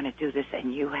 we're going to do this,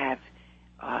 and you have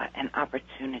an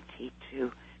opportunity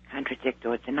to contradict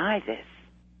or deny this,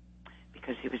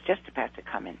 because he was just about to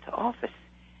come into office,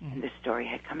 and this story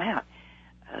had come out.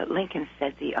 Lincoln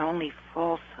said the only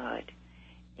falsehood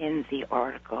in the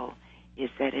article is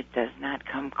that it does not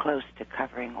come close to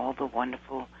covering all the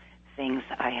wonderful things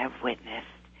I have witnessed.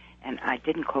 And I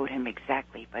didn't quote him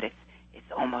exactly, but it's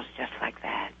almost just like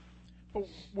that. But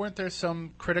weren't there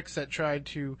some critics that tried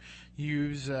to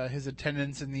use his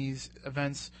attendance in these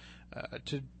events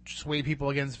to sway people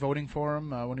against voting for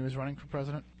him when he was running for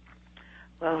president?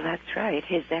 Well, that's right.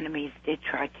 His enemies did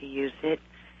try to use it.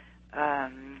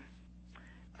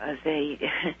 They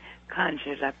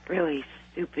conjured up really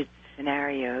stupid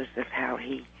scenarios of how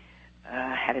he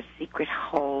had a secret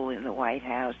hole in the White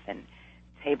House and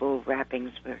table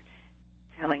wrappings were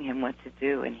telling him what to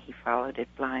do, and he followed it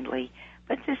blindly.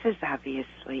 But this is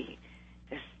obviously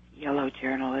just yellow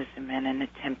journalism and an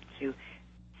attempt to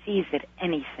seize at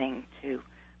anything to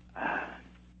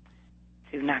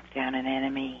knock down an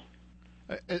enemy.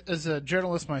 As a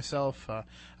journalist myself,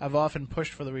 I've often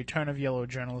pushed for the return of yellow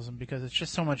journalism because it's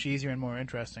just so much easier and more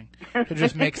interesting to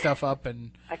just make stuff up.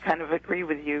 And I kind of agree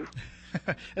with you.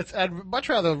 I'd much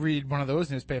rather read one of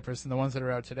those newspapers than the ones that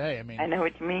are out today. I mean, I know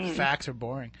what you mean. Facts are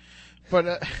boring.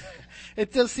 But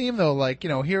it does seem, though, like,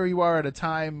 here you are at a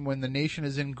time when the nation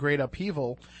is in great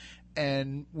upheaval,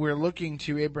 and we're looking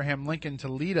to Abraham Lincoln to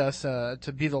lead us,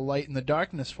 to be the light in the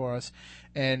darkness for us.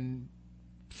 And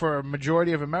for a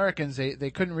majority of Americans,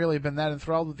 they couldn't really have been that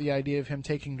enthralled with the idea of him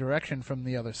taking direction from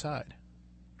the other side.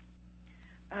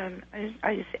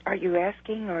 Are you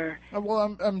asking, or?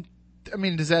 Well, I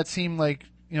mean, does that seem like,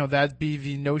 that'd be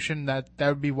the notion that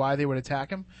would be why they would attack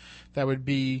him? That would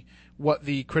be what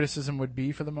the criticism would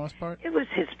be for the most part? It was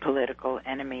his political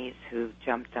enemies who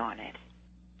jumped on it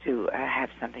to have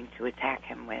something to attack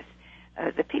him with.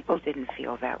 The people didn't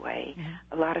feel that way.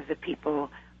 Mm-hmm. A lot of the people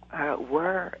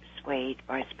were swayed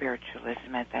by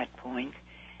spiritualism at that point.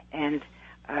 And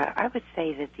I would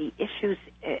say that the issues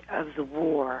of the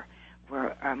war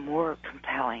were more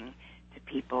compelling to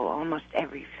people. Almost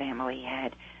every family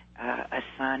had a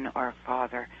son or a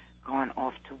father gone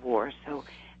off to war. So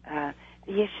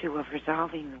the issue of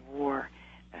resolving the war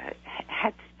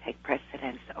had to take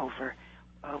precedence over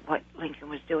what Lincoln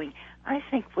was doing. I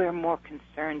think we're more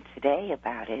concerned today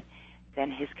about it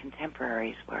than his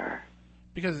contemporaries were.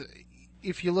 Because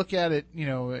if you look at it,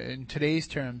 in today's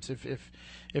terms,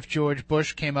 if George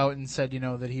Bush came out and said,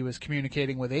 that he was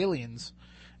communicating with aliens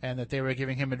and that they were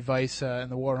giving him advice in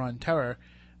the war on terror,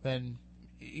 then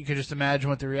you could just imagine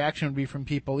what the reaction would be from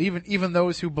people. Even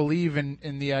those who believe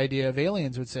in the idea of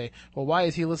aliens would say, well, why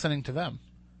is he listening to them?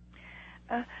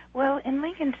 Well, in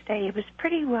Lincoln's day, it was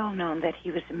pretty well known that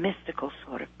he was a mystical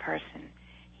sort of person.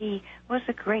 He was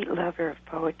a great lover of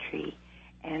poetry,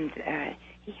 and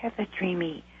he had that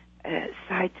dreamy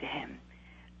side to him.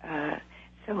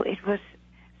 So it was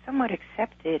somewhat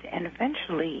accepted and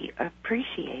eventually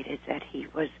appreciated that he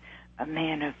was a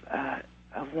man of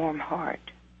a warm heart.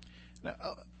 Now,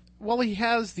 well,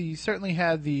 he certainly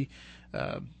had the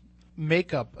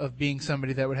makeup of being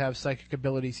somebody that would have psychic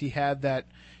abilities. He had that,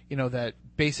 that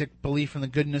basic belief in the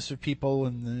goodness of people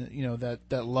and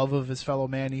that love of his fellow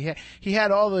man. He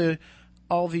had all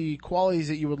the qualities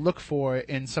that you would look for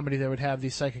in somebody that would have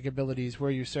these psychic abilities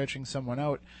where you're searching someone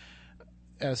out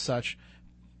as such.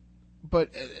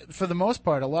 But for the most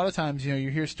part, a lot of times,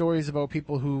 you hear stories about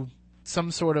people who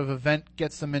some sort of event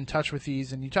gets them in touch with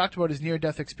these. And you talked about his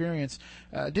near-death experience.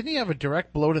 Didn't he have a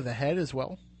direct blow to the head as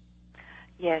well?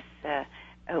 Yes,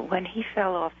 when he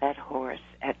fell off that horse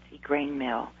at the grain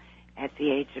mill at the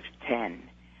age of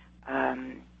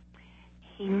 10,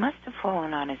 he must have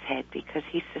fallen on his head because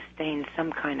he sustained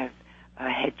some kind of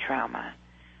head trauma.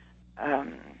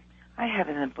 I have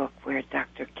in the book where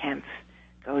Dr. Kempf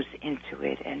goes into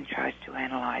it and tries to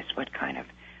analyze what kind of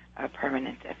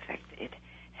permanent effect it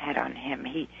had on him.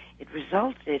 It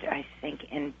resulted, I think,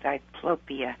 in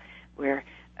diplopia, where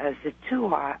the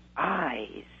two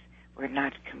eyes were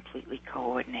not completely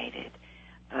coordinated,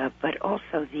 but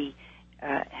also the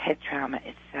head trauma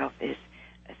itself is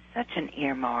such an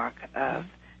earmark of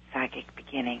psychic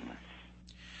beginnings.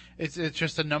 It's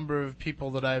just a number of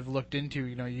people that I've looked into.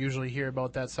 You usually hear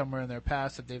about that somewhere in their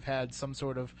past, that they've had some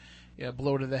sort of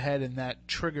blow to the head, and that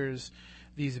triggers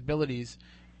these abilities.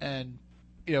 And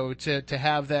to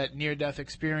have that near-death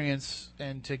experience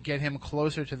and to get him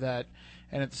closer to that,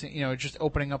 and it's just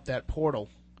opening up that portal,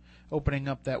 opening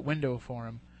up that window for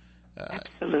him.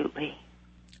 Absolutely.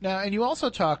 Now, and you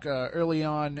also talk early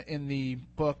on in the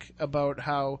book about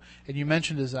how, and you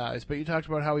mentioned his eyes, but you talked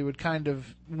about how he would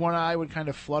one eye would kind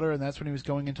of flutter, and that's when he was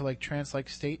going into like trance-like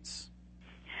states.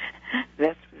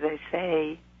 That's what they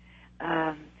say.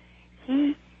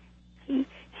 He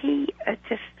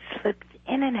just slipped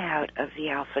in and out of the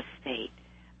alpha state.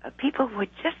 People were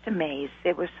just amazed.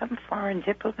 There were some foreign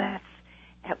diplomats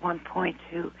at one point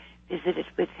who visited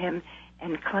with him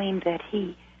and claimed that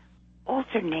he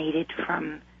alternated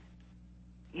from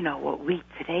what we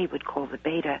today would call the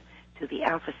beta to the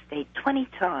alpha state 20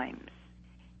 times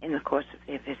in the course of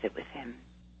their visit with him.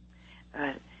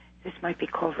 This might be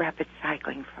called rapid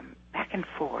cycling from back and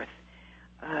forth.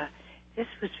 This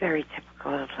was very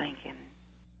typical of Lincoln.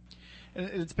 And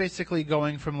it's basically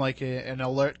going from like an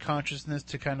alert consciousness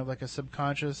to kind of like a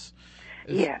subconscious.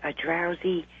 Yeah, a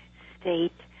drowsy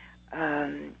state,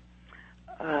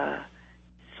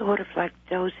 sort of like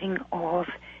dozing off.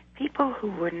 People who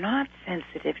were not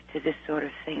sensitive to this sort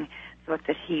of thing thought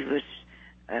that he was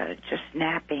just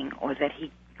napping or that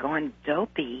he'd gone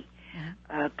dopey.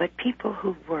 But people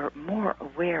who were more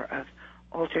aware of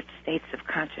altered states of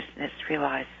consciousness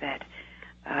realized that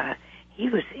he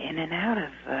was in and out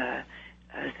of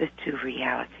the two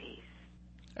realities.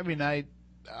 I mean,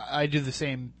 I do the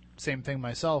same thing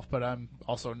myself, but I'm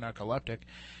also narcoleptic.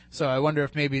 So I wonder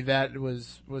if maybe that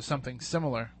was something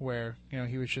similar, where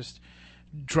he was just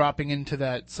dropping into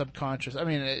that subconscious. I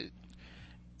mean,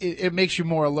 it makes you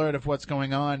more alert of what's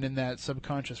going on in that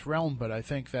subconscious realm, but I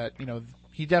think that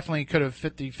he definitely could have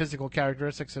fit the physical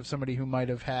characteristics of somebody who might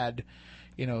have had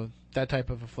that type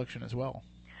of affliction as well.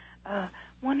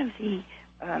 One of the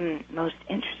most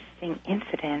interesting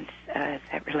incidents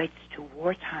that relates to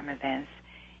wartime events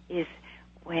is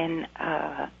when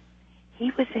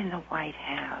he was in the White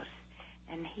House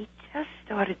and he just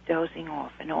started dozing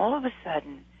off, and all of a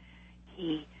sudden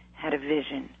he had a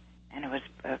vision, and it was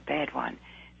a bad one.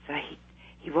 So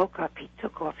he woke up, he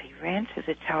took off, he ran to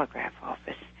the telegraph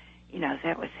office.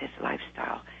 That was his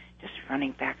lifestyle, just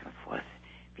running back and forth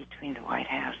between the White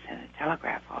House and the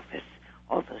telegraph office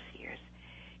all those years.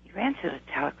 He ran to the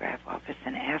telegraph office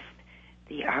and asked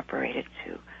the operator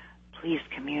to please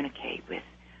communicate with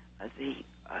the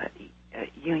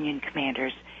Union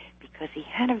commanders, because he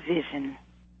had a vision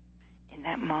in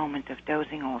that moment of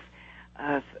dozing off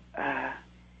of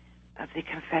the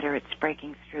Confederates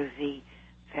breaking through the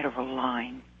Federal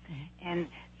line. Mm-hmm. And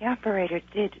the operator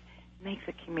did make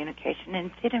the communication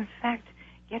and did, in fact,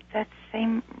 get that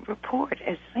same report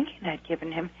as Lincoln had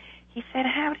given him. He said,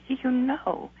 "How did you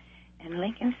know?" And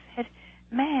Lincoln said,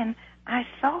 "Man, I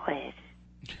saw it."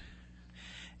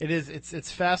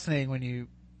 It's fascinating when you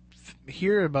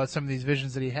hear about some of these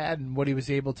visions that he had and what he was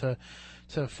able to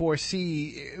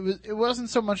foresee. It wasn't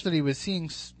so much that he was seeing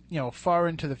far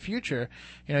into the future.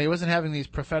 He wasn't having these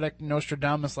prophetic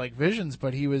Nostradamus-like visions,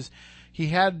 but he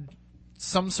had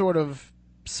some sort of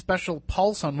special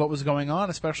pulse on what was going on,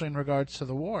 especially in regards to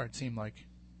the war, it seemed like.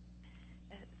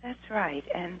 That's right,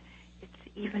 and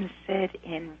it's even said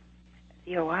in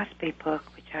the Owaspe book,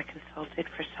 which I consulted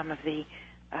for some of the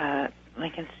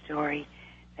Lincoln story,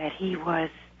 that he was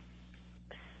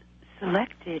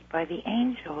selected by the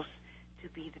angels to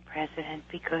be the president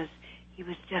because he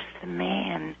was just the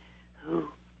man who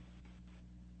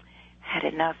had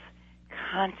enough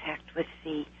contact with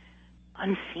the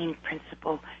unseen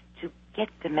principle to get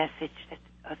the message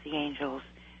of the angels,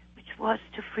 which was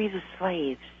to free the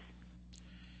slaves.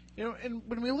 And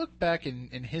when we look back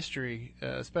in history,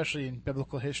 especially in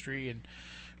biblical history, and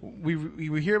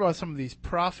we hear about some of these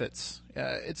prophets,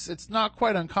 it's not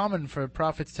quite uncommon for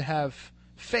prophets to have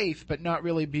faith, but not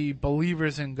really be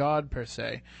believers in God per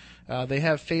se. They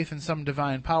have faith in some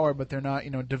divine power, but they're not,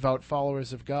 devout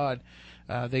followers of God.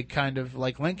 They kind of,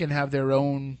 like Lincoln, have their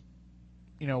own,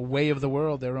 way of the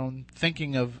world, their own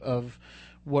thinking of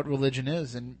what religion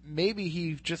is. And maybe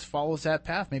he just follows that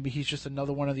path. Maybe he's just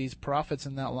another one of these prophets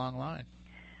in that long line.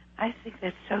 I think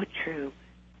that's so true.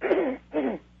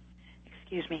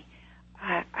 Excuse me.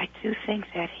 I do think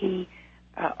that he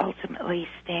ultimately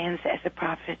stands as a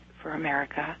prophet for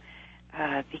America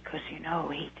because,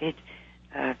 he did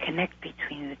connect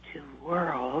between the two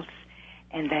worlds,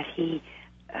 and that he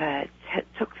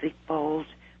took the bold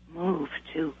move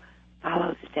to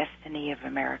follow the destiny of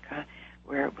America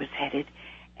where it was headed.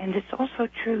 And it's also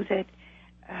true that,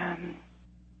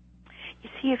 you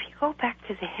see, if you go back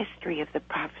to the history of the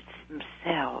prophets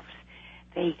themselves,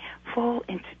 they fall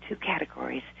into two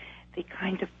categories. The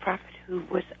kind of prophet who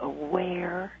was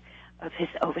aware of his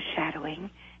overshadowing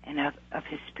and of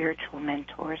his spiritual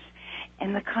mentors,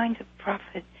 and the kind of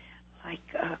prophet like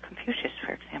Confucius,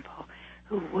 for example,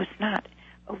 who was not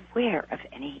aware of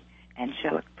any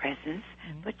angelic presence,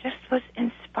 but just was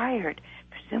inspired,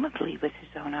 presumably with his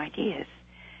own ideas.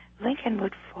 Lincoln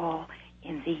would fall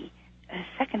in the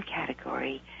second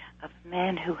category of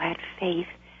men who had faith,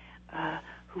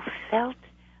 who felt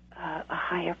a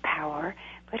higher power,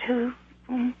 but who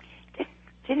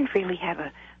didn't really have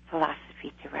a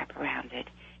philosophy to wrap around it.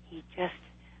 He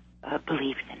just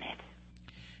believed in it.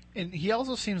 And he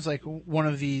also seems like one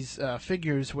of these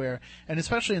figures where, and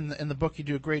especially in the book, you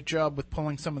do a great job with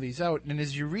pulling some of these out. And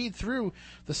as you read through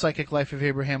the psychic life of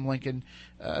Abraham Lincoln,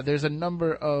 there's a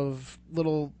number of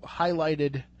little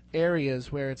highlighted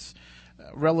areas where it's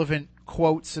relevant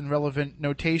quotes and relevant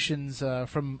notations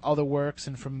from other works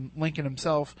and from Lincoln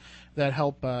himself that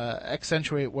help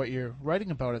accentuate what you're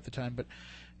writing about at the time. But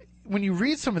when you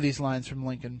read some of these lines from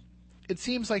Lincoln, it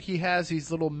seems like he has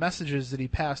these little messages that he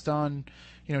passed on,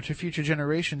 to future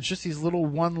generations, just these little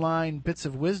one-line bits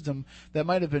of wisdom that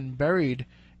might have been buried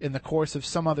in the course of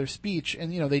some other speech,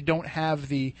 and they don't have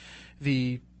the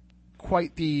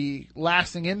quite the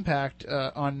lasting impact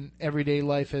on everyday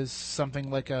life as something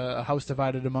like a house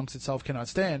divided amongst itself cannot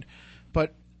stand.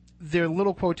 But they're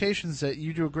little quotations that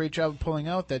you do a great job of pulling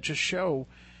out that just show,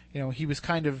 he was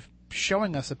kind of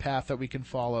showing us a path that we can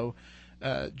follow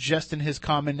just in his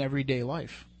common everyday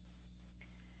life.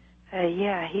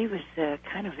 Yeah, he was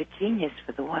kind of a genius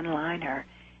for the one-liner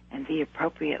and the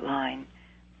appropriate line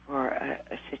for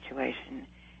a situation.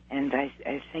 And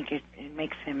I think it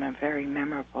makes him a very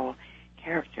memorable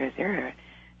character. There are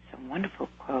some wonderful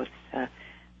quotes.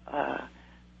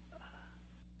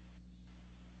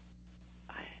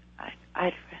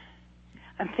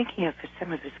 I'm thinking of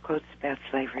some of his quotes about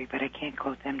slavery, but I can't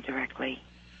quote them directly.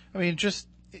 I mean, just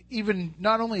even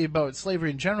not only about slavery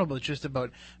in general, but just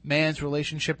about man's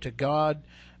relationship to God,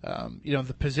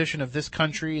 the position of this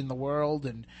country in the world.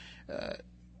 And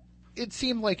it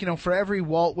seemed like, for every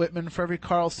Walt Whitman, for every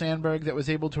Carl Sandburg that was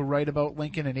able to write about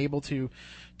Lincoln and able to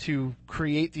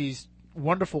create these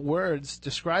wonderful words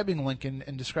describing Lincoln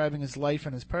and describing his life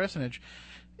and his personage,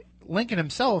 Lincoln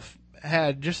himself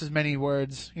had just as many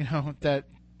words, that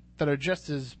are just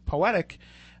as poetic,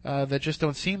 that just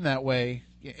don't seem that way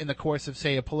in the course of,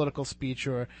 say, a political speech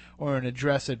or an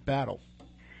address at battle.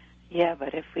 Yeah,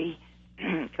 but if we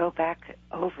go back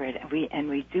over it, and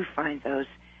we do find those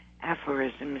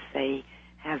aphorisms, they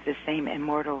have the same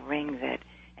immortal ring that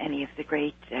any of the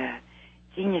great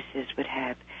geniuses would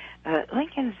have.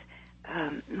 Lincoln's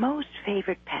most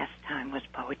favorite pastime was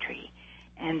poetry,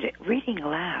 and reading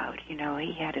aloud. He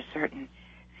had a certain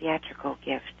theatrical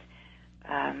gift.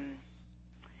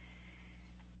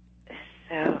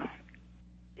 So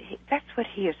that's what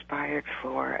he aspired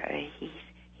for.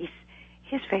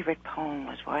 His favorite poem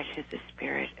was "Why Should the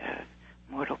Spirit of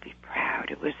Mortal Be Proud?"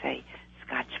 It was a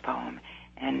Scotch poem,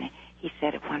 and he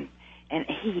said it and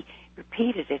he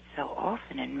repeated it so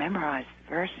often and memorized the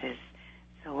verses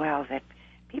so well that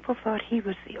people thought he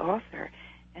was the author.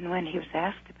 And when he was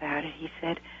asked about it, he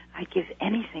said, "I'd give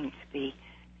anything to be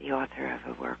the author of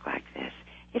a work like this."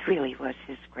 It really was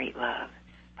his great love,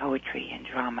 poetry and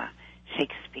drama,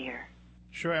 Shakespeare.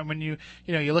 Sure, and when you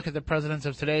look at the presidents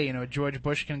of today, George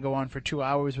Bush can go on for 2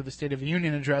 hours with a State of the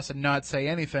Union address and not say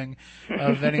anything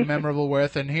of any memorable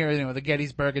worth. And here, the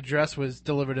Gettysburg Address was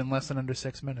delivered in less than under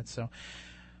 6 minutes. So,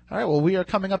 all right, well, we are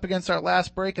coming up against our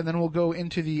last break, and then we'll go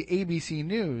into the ABC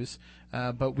News.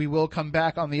 But we will come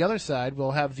back on the other side.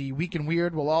 We'll have the Week in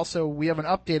Weird. We have an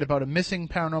update about a missing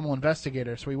paranormal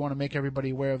investigator, so we want to make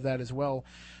everybody aware of that as well.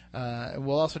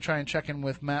 We'll also try and check in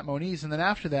with Matt Moniz, and then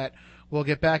after that, we'll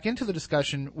get back into the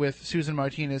discussion with Susan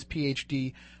Martinez,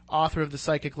 Ph.D., author of The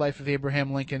Psychic Life of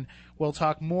Abraham Lincoln. We'll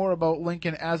talk more about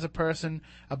Lincoln as a person,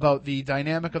 about the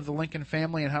dynamic of the Lincoln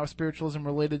family and how spiritualism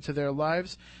related to their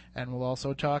lives, and we'll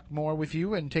also talk more with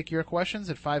you and take your questions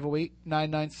at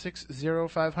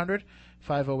 508-996-0500,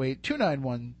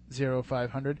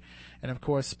 508-291-0500, and of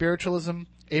course, spiritualism,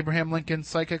 Abraham Lincoln,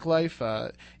 psychic life,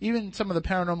 even some of the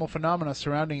paranormal phenomena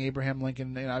surrounding Abraham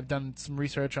Lincoln. And I've done some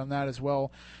research on that as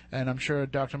well, and I'm sure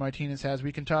Dr. Martinez has.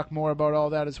 We can talk more about all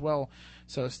that as well.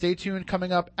 So stay tuned.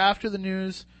 Coming up after the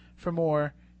news for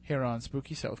more here on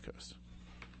Spooky South Coast.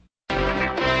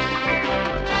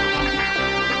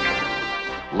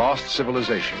 Lost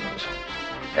civilizations,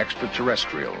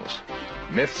 extraterrestrials,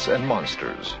 myths and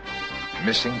monsters,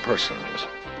 missing persons,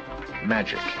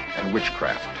 magic and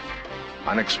witchcraft,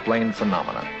 unexplained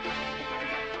phenomena.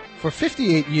 For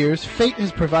 58 years, Fate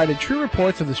has provided true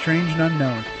reports of the strange and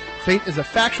unknown. Fate is a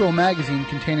factual magazine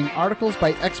containing articles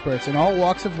by experts in all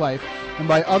walks of life and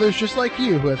by others just like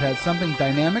you who have had something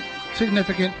dynamic,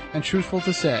 significant, and truthful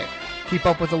to say. Keep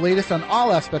up with the latest on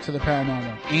all aspects of the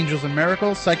paranormal, angels and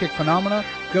miracles, psychic phenomena,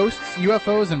 ghosts,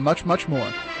 UFOs, and much, much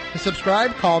more. To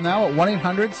subscribe, call now at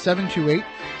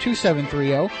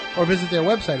 1-800-728-2730 or visit their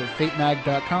website at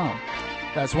fatemag.com.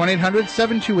 That's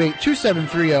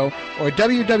 1-800-728-2730 or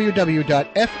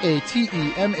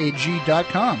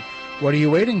www.fatemag.com. What are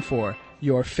you waiting for?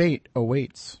 Your fate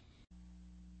awaits.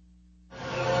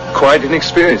 Quite an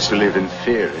experience to live in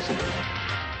fear, isn't it?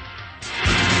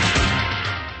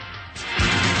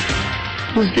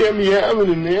 This can't be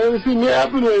happening, man. This isn't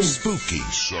happening. Spooky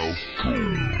so cool.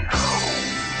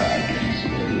 I can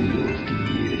smell your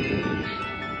fear.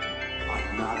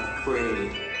 I'm not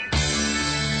afraid.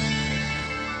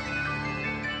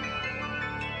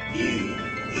 You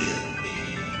will be.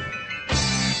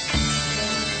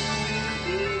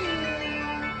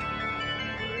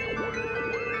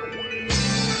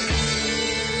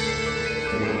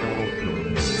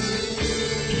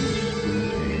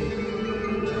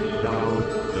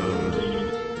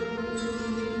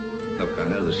 Look, I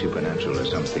know the supernatural is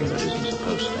something that isn't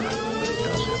supposed to happen, but it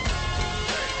does happen.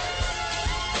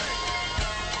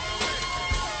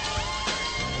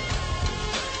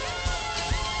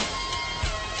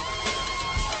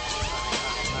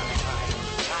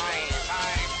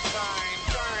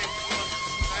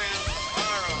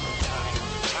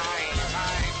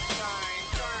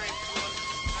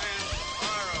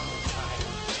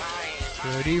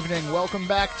 Good evening. Welcome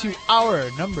back to hour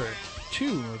number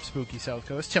 2 of Spooky South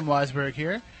Coast. Tim Weisberg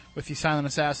here with the silent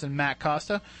assassin Matt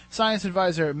Costa. Science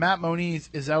advisor Matt Moniz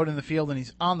is out in the field and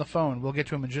he's on the phone. We'll get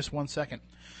to him in just 1 second.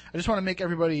 I just want to make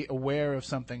everybody aware of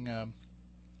something.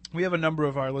 We have a number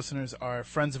of our listeners are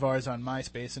friends of ours on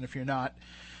MySpace, and if you're not,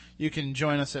 you can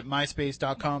join us at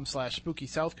myspace.com/Spooky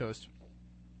South Coast.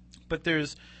 But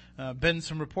there's been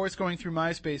some reports going through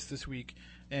MySpace this week,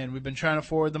 and we've been trying to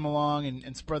forward them along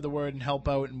and spread the word and help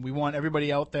out, and we want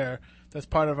everybody out there that's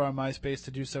part of our MySpace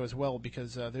to do so as well,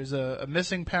 because there's a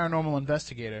missing paranormal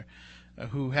investigator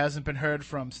who hasn't been heard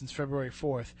from since February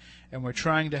 4th, and we're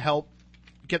trying to help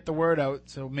get the word out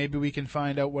so maybe we can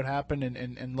find out what happened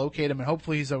and locate him, and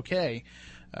hopefully he's okay.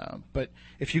 But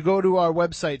if you go to our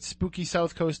website,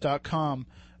 SpookySouthCoast.com,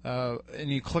 and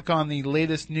you click on the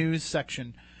latest news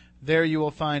section, there you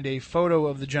will find a photo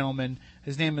of the gentleman.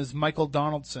 His name is Michael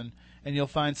Donaldson, and you'll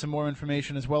find some more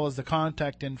information as well as the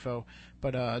contact info.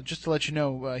 But just to let you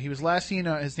know, he was last seen,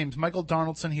 his name's Michael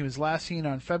Donaldson. He was last seen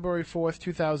on February 4th,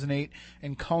 2008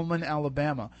 in Cullman,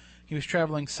 Alabama. He was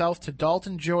traveling south to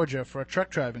Dalton, Georgia for a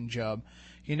truck driving job.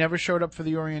 He never showed up for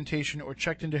the orientation or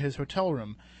checked into his hotel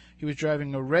room. He was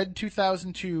driving a red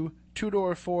 2002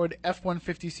 two-door Ford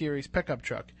F-150 series pickup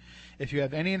truck. If you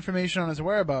have any information on his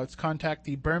whereabouts, contact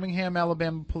the Birmingham,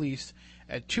 Alabama police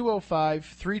at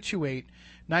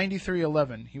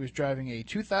 205-328-9311. He was driving a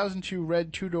 2002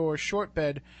 red two-door short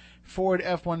bed Ford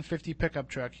F-150 pickup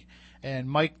truck. And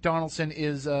Mike Donaldson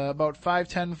is about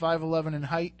 5'10", 5'11" in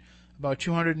height, about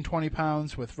 220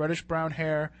 pounds, with reddish-brown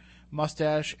hair,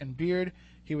 mustache, and beard.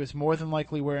 He was more than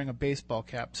likely wearing a baseball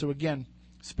cap. So again,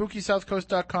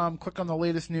 SpookySouthCoast.com, click on the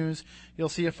latest news. You'll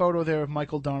see a photo there of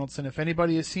Michael Donaldson. If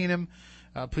anybody has seen him,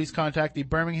 please contact the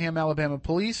Birmingham, Alabama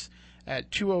police at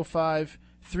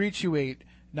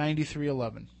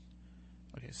 205-328-9311.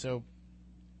 Okay, so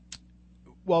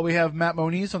while we have Matt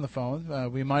Moniz on the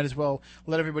phone, we might as well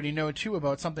let everybody know, too,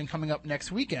 about something coming up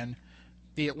next weekend.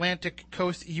 the Atlantic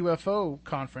Coast UFO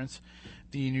Conference,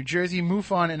 the New Jersey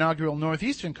MUFON inaugural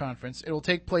Northeastern Conference. It will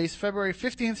take place February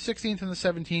 15th, 16th, and the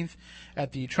 17th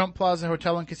at the Trump Plaza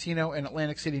Hotel and Casino in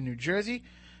Atlantic City, New Jersey.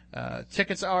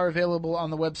 Tickets are available on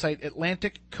the website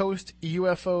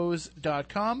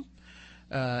AtlanticCoastUFOs.com.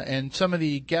 And some of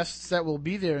the guests that will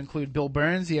be there include Bill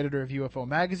Burns, the editor of UFO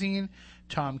Magazine,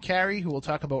 Tom Carey, who will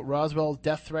talk about Roswell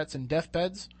death threats and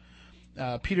deathbeds,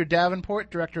 Peter Davenport,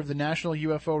 director of the National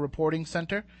UFO Reporting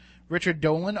Center, Richard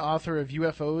Dolan, author of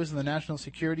UFOs and the National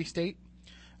Security State,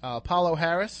 Paulo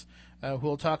Harris, who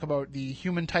will talk about the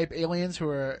human-type aliens who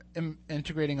are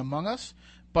integrating among us,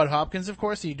 Bud Hopkins, of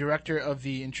course, the director of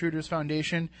the Intruders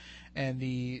Foundation and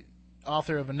the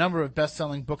author of a number of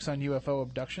best-selling books on UFO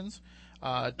abductions,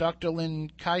 Dr.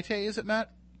 Lynn Kaite, is it, Matt?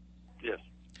 Yes.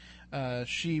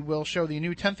 She will show the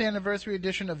new 10th anniversary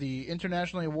edition of the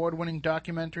internationally award-winning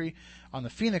documentary on the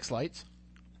Phoenix Lights,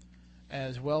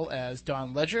 as well as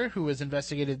Don Ledger, who has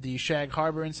investigated the Shag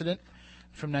Harbor incident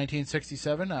from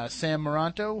 1967, Sam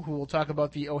Moranto, who will talk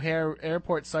about the O'Hare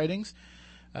Airport sightings,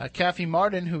 Kathy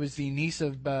Martin, who is the niece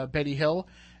of Betty Hill,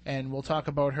 and we'll talk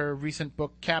about her recent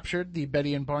book, Captured, the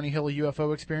Betty and Barney Hill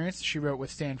UFO Experience, she wrote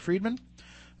with Stan Friedman.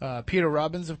 Peter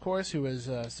Robbins, of course, who has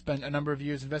spent a number of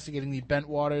years investigating the Bent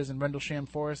Waters and Rendlesham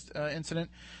Forest incident,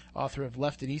 author of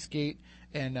Left at Eastgate,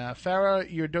 and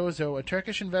Farah Yurdozo, a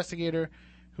Turkish investigator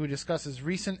who discusses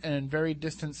recent and very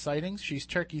distant sightings. She's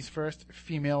Turkey's first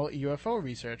female UFO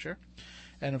researcher.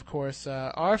 And, of course,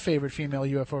 our favorite female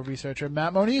UFO researcher,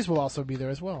 Matt Moniz, will also be there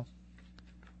as well.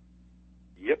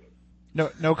 Yep.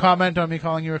 No comment on me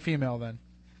calling you a female, then?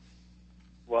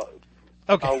 Well,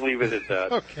 okay. I'll leave it at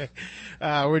that. Okay.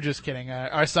 We're just kidding.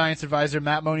 Our science advisor,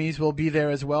 Matt Moniz, will be there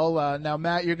as well. Now,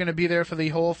 Matt, you're going to be there for the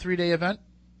whole 3-day event?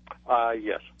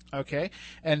 Yes. Okay.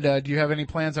 And do you have any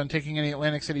plans on taking any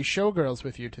Atlantic City showgirls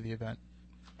with you to the event?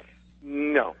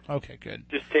 No. Okay, good.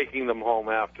 Just taking them home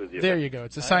after the event. There you go.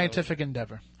 It's a scientific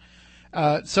endeavor.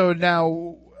 So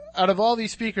now, out of all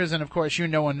these speakers, and of course you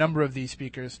know a number of these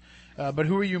speakers, but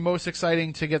who are you most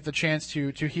exciting to get the chance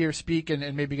to hear speak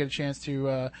and maybe get a chance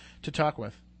to talk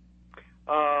with?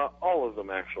 All of them,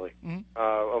 actually. Mm-hmm.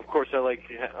 Of course, I like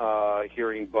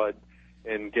hearing Bud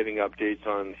and getting updates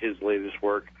on his latest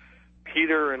work.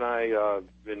 Peter and I have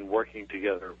been working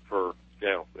together for,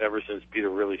 ever since Peter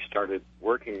really started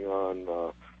working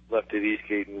on Left at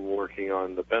Eastgate and working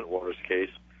on the Bentwaters case.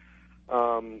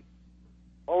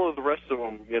 All of the rest of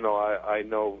them, I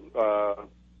know.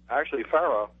 Actually,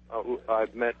 Farah,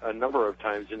 I've met a number of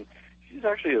times, and she's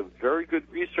actually a very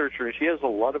good researcher, and she has a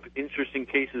lot of interesting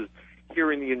cases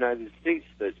here in the United States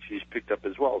that she's picked up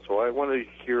as well. So I want to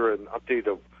hear an update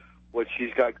of what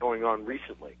she's got going on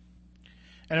recently.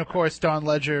 And, of course, Don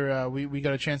Ledger, we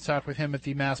got a chance to talk with him at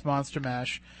the Mass Monster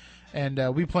Mash.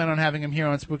 And we plan on having him here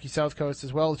on Spooky South Coast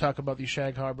as well to talk about the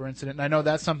Shag Harbor incident. And I know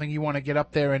that's something you want to get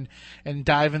up there and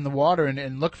dive in the water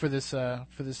and look for this Right.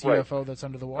 UFO that's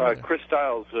under the water. Chris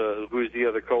Stiles, who is the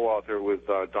other co-author with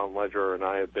Don Ledger, and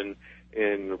I have been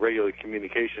in regular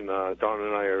communication. Don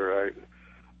and I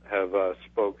have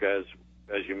spoke, as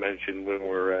you mentioned, when we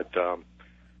were at the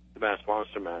Mass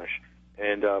Monster Mash.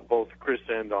 And both Chris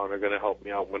and Don are going to help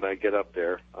me out when I get up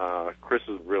there. Chris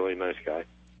is a really nice guy.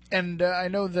 And I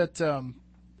know that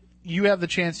you have the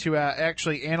chance to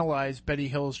actually analyze Betty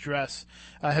Hill's dress.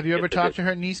 Have you ever talked to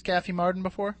her niece, Kathy Martin,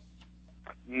 before?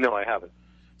 No, I haven't.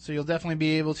 So you'll definitely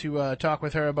be able to talk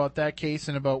with her about that case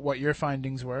and about what your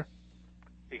findings were.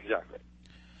 Exactly.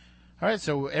 All right,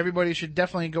 so everybody should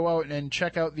definitely go out and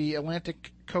check out the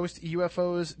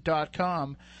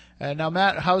AtlanticCoastUFOs.com. Now,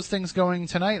 Matt, how's things going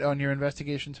tonight on your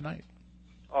investigation tonight?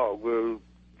 Oh,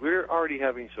 we're already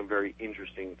having some very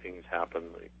interesting things happen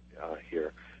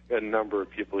here. Got a number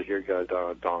of people here. Got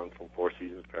Don from Four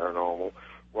Seasons Paranormal,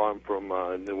 Ron from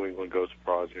New England Ghost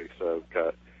Projects. We've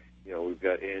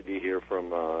got Andy here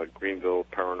from Greenville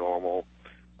Paranormal.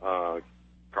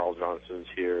 Carl Johnson's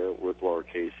here with Laura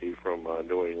Casey from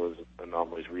New England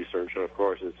Anomalies Research, and of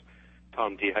course it's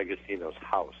Tom DiAgostino's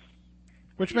house.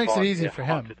 Which makes it easy for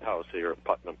him. Haunted house here in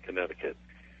Putnam, Connecticut.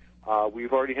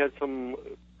 We've already had some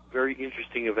very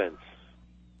interesting events.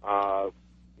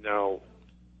 Now,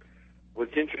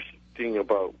 what's interesting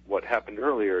about what happened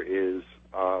earlier is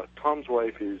Tom's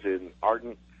wife is an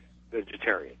ardent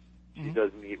vegetarian.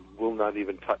 She will not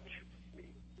even touch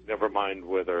meat. Never mind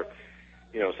whether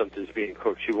something's being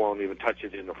cooked. She won't even touch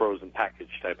it in a frozen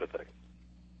package type of thing.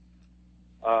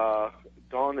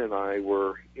 Dawn and I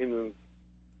were in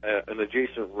an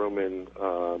adjacent room, and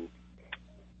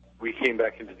we came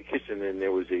back into the kitchen, and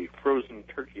there was a frozen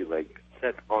turkey leg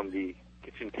set on the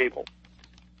kitchen table.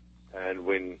 And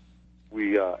when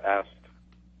we asked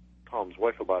Tom's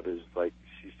wife about it,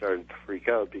 she started to freak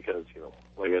out because,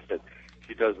 like I said,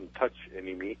 she doesn't touch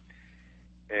any meat.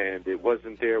 And it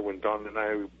wasn't there when Dawn and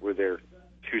I were there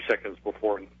 2 seconds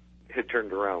before it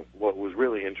turned around. What was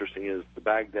really interesting is the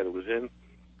bag that it was in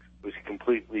was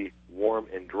completely warm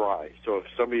and dry. So if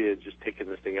somebody had just taken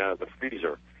this thing out of the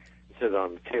freezer and set it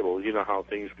on the table, you know how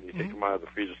things, when you take them out of the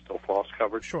freezer, still frost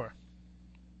covered? Sure.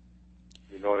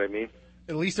 You know what I mean?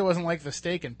 At least it wasn't like the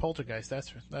steak in Poltergeist. That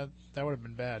would have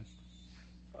been bad.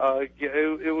 Yeah,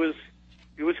 it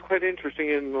was quite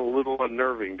interesting and a little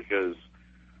unnerving because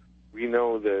we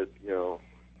know that,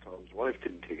 Tom's wife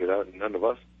didn't take it out and none of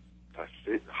us touched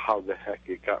it. How the heck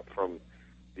it got from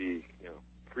the,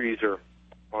 freezer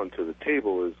onto the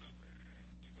table is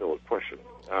still a question.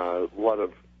 A lot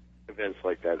of events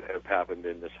like that have happened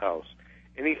in this house.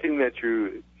 Anything that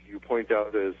you point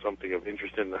out as something of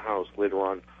interest in the house later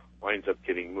on winds up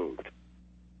getting moved.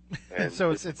 And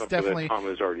so it's definitely that Tom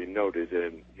has already noted,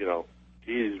 and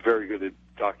he's very good at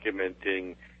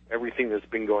documenting everything that's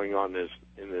been going on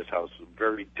in this house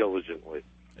very diligently.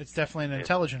 It's definitely an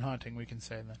intelligent haunting, we can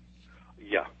say then.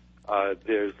 Yeah.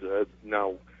 There's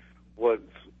now what's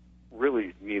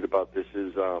really neat about this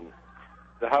is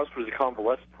the house was a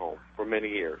convalescent home for many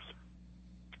years.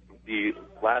 The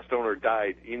last owner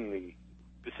died in the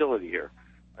facility here.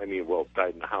 I mean, well,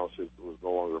 died in the house. It was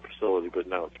no longer a facility, but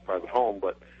now it's a private home.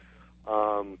 But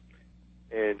and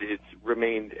it's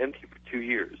remained empty for 2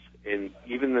 years. And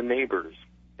even the neighbors,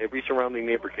 every surrounding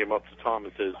neighbor came up to Tom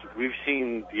and says, "We've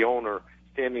seen the owner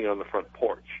standing on the front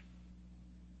porch."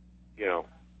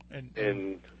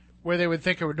 And where they would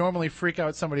think it would normally freak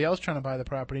out somebody else trying to buy the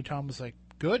property, Tom was like,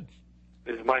 "Good,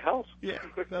 this is my house. Yeah,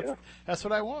 that's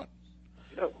what I want."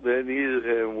 Yeah,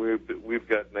 and we've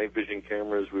got night vision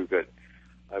cameras.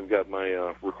 I've got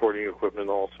my recording equipment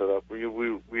all set up. We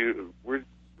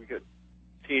got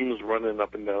teams running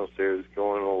up and downstairs,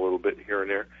 going a little bit here and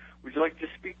there. Would you like to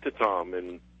speak to Tom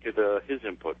and get his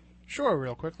input? Sure,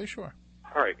 real quickly, sure.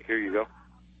 All right, here you go.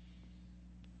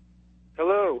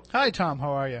 Hello. Hi, Tom.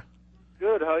 How are you?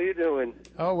 Good. How you doing?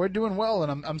 Oh, we're doing well,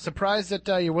 and I'm surprised that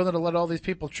you're willing to let all these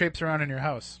people traipse around in your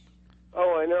house.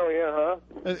 Oh, I know. Yeah,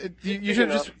 huh? You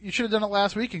should have done it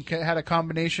last week and had a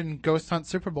combination ghost hunt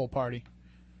Super Bowl party.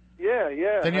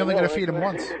 Yeah. Then you only got to feed them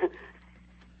once.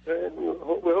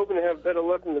 We're hoping to have better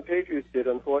luck than the Patriots did,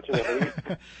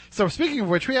 unfortunately. So speaking of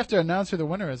which, we have to announce who the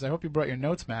winner is. I hope you brought your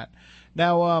notes, Matt.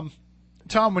 Now,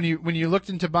 Tom, when you looked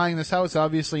into buying this house,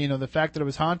 obviously, the fact that it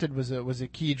was haunted was a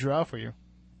key draw for you.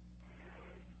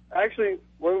 Actually,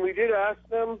 when we did ask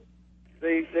them,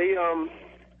 they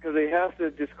because they have to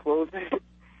disclose it,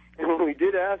 and when we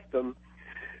did ask them,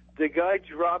 the guy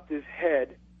dropped his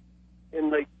head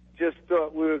and just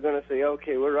thought we were going to say,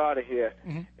 "Okay, we're out of here."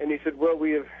 Mm-hmm. And he said, "Well,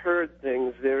 we have heard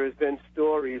things. There has been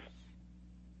stories."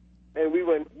 And we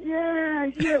went, yeah.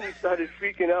 We started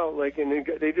freaking out, and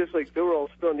they just they were all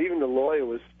stunned. Even the lawyer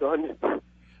was stunned.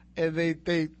 And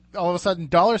they all of a sudden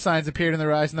dollar signs appeared in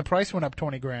their eyes, and the price went up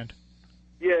 $20,000.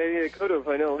 Yeah, it could have.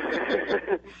 I know.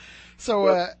 So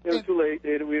it was too late.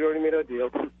 We'd already made our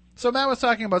deal. So Matt was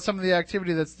talking about some of the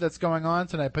activity that's going on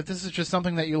tonight, but this is just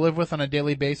something that you live with on a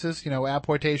daily basis.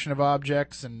 Apportation of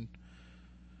objects and.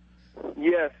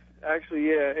 Yes, actually,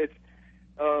 yeah. It's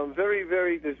very,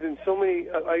 very. There's been so many.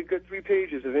 I got 3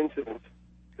 pages of incidents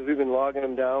because we've been logging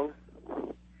them down.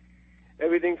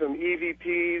 Everything from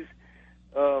EVPs,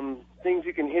 things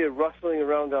you can hear rustling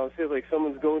around downstairs, like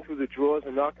someone's going through the drawers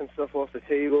and knocking stuff off the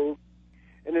table,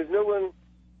 and there's no one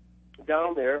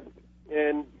down there.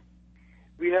 And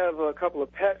we have a couple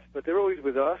of pets, but they're always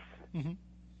with us. Mm-hmm.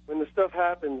 When the stuff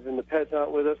happens and the pets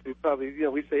aren't with us, we probably,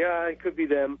 we say, it could be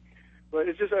them. But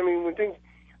it's just, when things,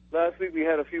 last week we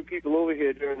had a few people over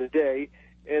here during the day,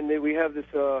 and we have this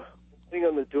thing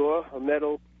on the door, a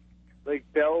metal,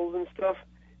 bells and stuff,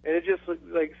 and it just looked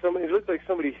like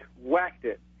somebody whacked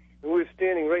it. And we were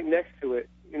standing right next to it,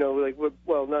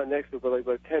 not next to it, but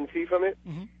about 10 feet from it.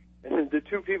 Mm-hmm. And the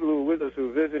 2 people who were with us who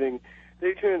were visiting,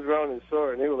 they turned around and saw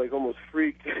it, and they were almost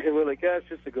freaked. And we're like, it's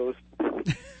just a ghost.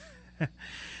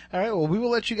 All right, well, we will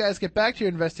let you guys get back to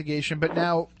your investigation, but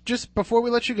now, just before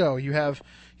we let you go, you have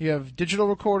digital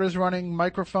recorders running,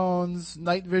 microphones,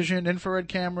 night vision, infrared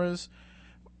cameras.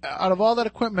 Out of all that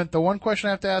equipment, the one question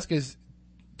I have to ask is,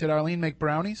 did Arlene make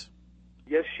brownies?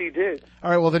 Yes, she did.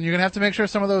 All right, well, then you're going to have to make sure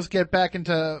some of those get back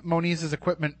into Moniz's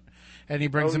equipment, and he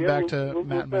brings them back to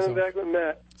Matt and myself. We'll back with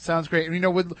Matt. Sounds great. We'd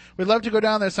love to go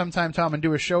down there sometime, Tom, and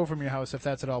do a show from your house if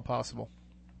that's at all possible.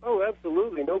 Oh,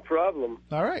 absolutely. No problem.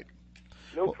 All right.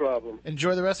 No problem.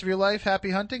 Enjoy the rest of your life. Happy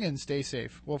hunting and stay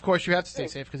safe. Well, of course, you have to stay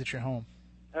safe because it's your home.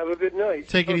 Have a good night.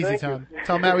 Take it easy, Tom.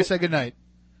 Tell Matt we said good night.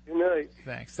 Good night.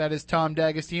 Thanks. That is Tom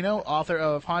D'Agostino, author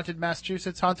of Haunted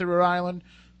Massachusetts, Haunted Rhode Island,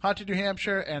 Haunted New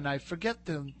Hampshire, and I forget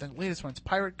the latest ones,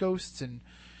 Pirate Ghosts,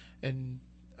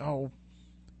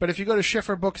 but if you go to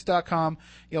schifferbooks.com,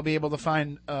 you'll be able to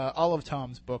find all of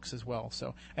Tom's books as well.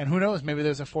 So, and who knows, maybe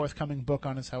there's a forthcoming book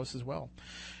on his house as well.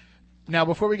 Now,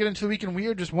 before we get into the Week in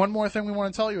Weird, just one more thing we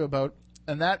want to tell you about,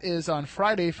 and that is on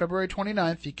Friday, February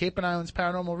 29th, the Cape and Islands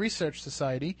Paranormal Research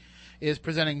Society is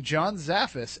presenting John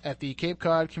Zaffis at the Cape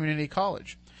Cod Community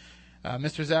College.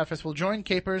 Mr. Zaffis will join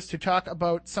Capers to talk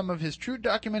about some of his true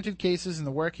documented cases and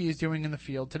the work he is doing in the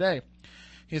field today.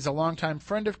 He is a longtime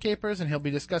friend of Capers, and he'll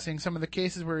be discussing some of the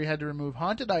cases where he had to remove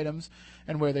haunted items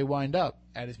and where they wind up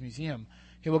at his museum.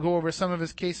 He will go over some of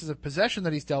his cases of possession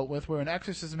that he's dealt with where an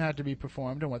exorcism had to be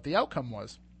performed and what the outcome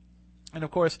was. And,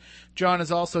 of course, John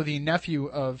is also the nephew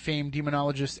of famed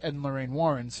demonologist Ed and Lorraine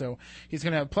Warren, so he's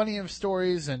going to have plenty of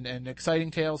stories and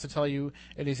exciting tales to tell you.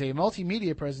 It is a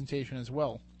multimedia presentation as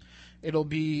well. It'll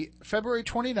be February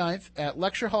 29th at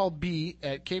Lecture Hall B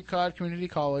at Cape Cod Community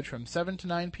College from 7 to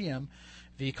 9 p.m.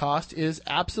 The cost is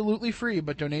absolutely free,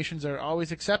 but donations are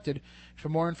always accepted. For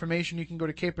more information, you can go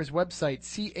to Capers' website,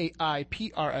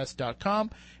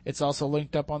 caiprs.com. It's also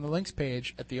linked up on the links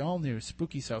page at the all-new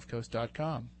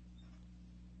SpookySouthCoast.com.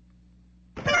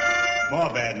 More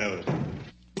bad news.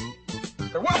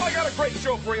 Well, I got a great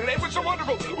show for you today with some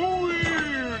wonderful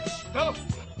weird stuff.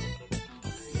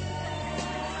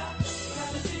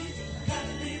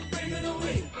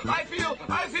 I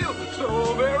feel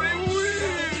so very weird.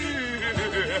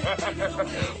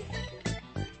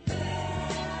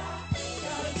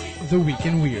 The Week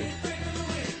in Weird.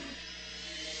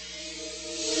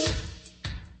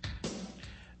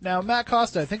 Now, Matt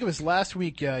Costa, I think it was last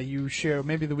week you shared,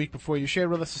 maybe the week before, you shared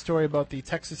with us a story about the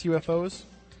Texas UFOs.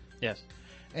 Yes.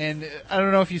 And I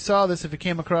don't know if you saw this, if it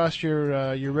came across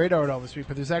your radar at all this week,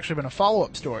 but there's actually been a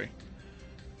follow-up story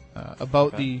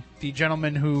about the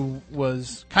gentleman who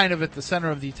was kind of at the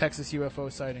center of the Texas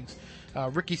UFO sightings,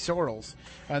 Ricky Sorrells.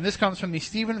 And this comes from the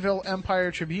Stephenville Empire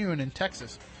Tribune in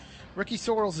Texas. Ricky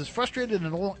Sorrells is frustrated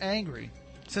and a little angry.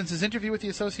 Since his interview with the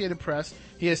Associated Press,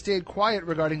 he has stayed quiet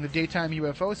regarding the daytime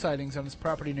UFO sightings on his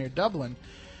property near Dublin,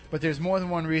 but there's more than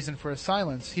one reason for his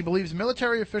silence. He believes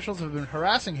military officials have been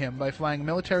harassing him by flying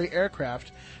military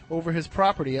aircraft over his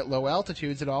property at low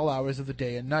altitudes at all hours of the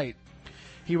day and night.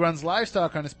 He runs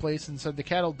livestock on his place and said the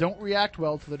cattle don't react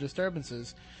well to the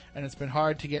disturbances, and it's been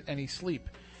hard to get any sleep.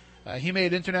 He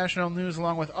made international news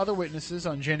along with other witnesses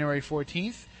on January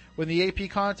 14th, when the AP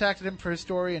contacted him for his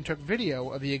story and took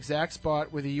video of the exact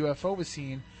spot where the UFO was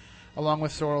seen, along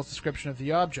with Sorrell's description of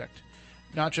the object.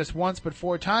 Not just once, but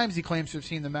 4 times he claims to have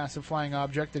seen the massive flying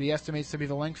object that he estimates to be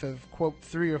the length of, quote,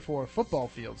 3 or 4 football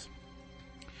fields.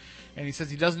 And he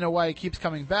says he doesn't know why he keeps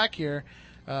coming back here,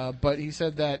 but he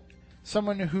said that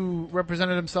someone who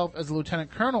represented himself as a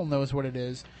lieutenant colonel knows what it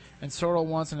is, and Sorrell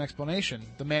wants an explanation.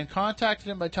 The man contacted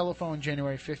him by telephone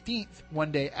January 15th,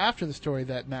 one day after the story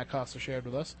that Matt Costa shared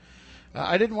with us.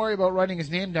 I didn't worry about writing his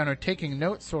name down or taking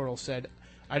notes, Sorrell said.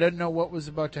 I didn't know what was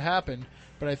about to happen,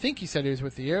 but I think he said he was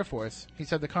with the Air Force. He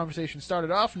said the conversation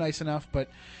started off nice enough, but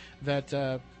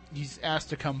that he's asked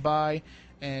to come by,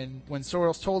 and when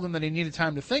Sorrell told him that he needed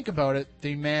time to think about it,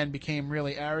 the man became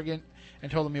really arrogant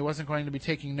and told him he wasn't going to be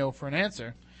taking no for an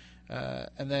answer.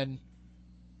 And then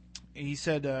he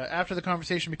said after the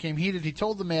conversation became heated, he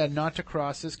told the man not to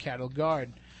cross his cattle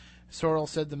guard. Sorrell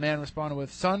said the man responded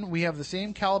with, "Son, we have the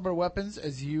same caliber weapons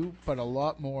as you, but a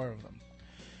lot more of them."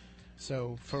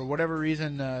 So for whatever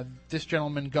reason, this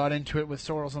gentleman got into it with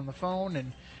Sorrells on the phone,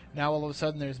 and now all of a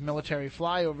sudden there's military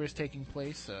flyovers taking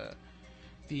place.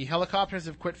 The helicopters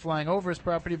have quit flying over his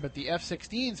property, but the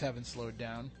F-16s haven't slowed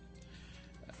down.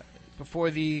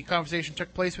 Before the conversation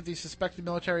took place with the suspected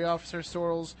military officer,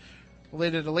 Sorrells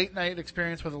related a late-night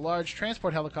experience with a large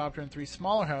transport helicopter and 3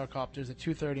 smaller helicopters at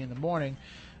 2:30 in the morning.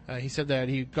 He said that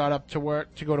he got up to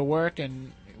go to work,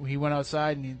 and he went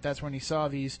outside, and that's when he saw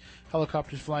these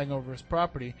helicopters flying over his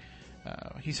property.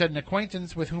 He said an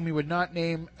acquaintance with whom he would not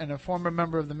name and a former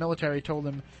member of the military told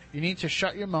him, "You need to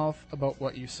shut your mouth about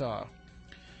what you saw."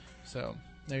 So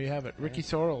there you have it. Ricky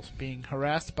Sorrells being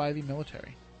harassed by the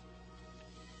military.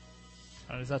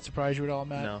 Does that surprise you at all,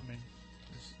 Matt? No. I mean,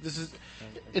 this is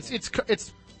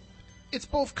it's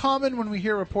both common when we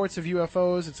hear reports of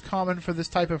UFOs. It's common for this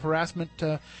type of harassment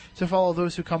to follow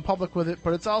those who come public with it,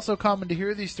 but it's also common to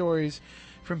hear these stories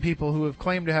from people who have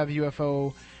claimed to have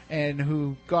UFO and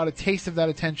who got a taste of that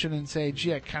attention and say,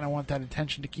 "Gee, I kind of want that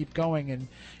attention to keep going." And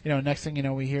next thing you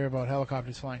know, we hear about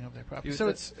helicopters flying over their property. So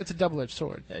it's a double-edged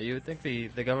sword. Yeah, you would think the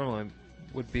government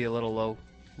would be a little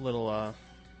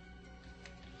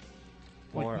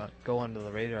more go under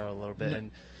the radar a little bit,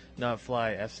 and not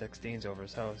fly F-16s over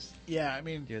his house. Yeah, I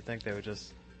mean... You would think they would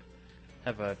just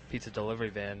have a pizza delivery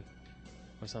van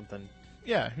or something.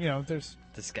 Yeah, there's...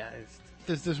 disguised.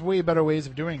 There's way better ways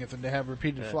of doing it than to have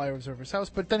repeated flyovers over his house.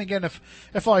 But then again,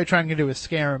 if all you're trying to do is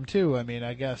scare him too, I mean,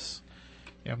 I guess,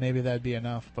 maybe that'd be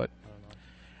enough. But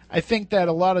I think that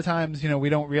a lot of times, we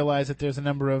don't realize that there's a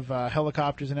number of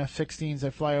helicopters and F-16s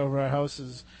that fly over our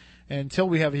houses until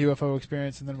we have a UFO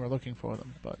experience, and then we're looking for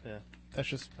them. But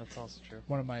that's also true.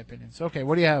 One of my opinions. Okay,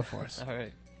 what do you have for us? All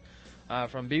right.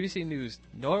 From BBC News,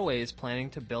 Norway is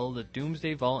planning to build a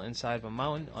doomsday vault inside of a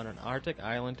mountain on an Arctic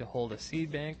island to hold a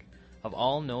seed bank of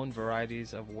all known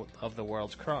varieties of the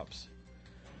world's crops.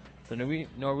 The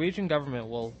Norwegian government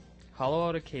will hollow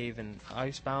out a cave in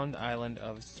icebound island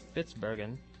of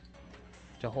Spitsbergen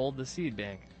to hold the seed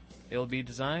bank. It will be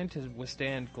designed to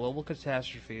withstand global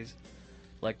catastrophes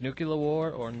like nuclear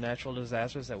war or natural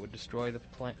disasters that would destroy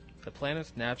the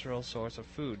planet's natural source of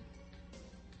food.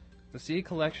 The seed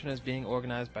collection is being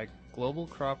organized by Global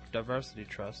Crop Diversity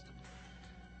Trust.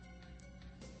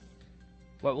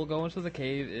 What will go into the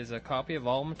cave is a copy of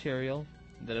all material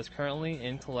that is currently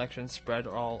in collection spread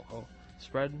all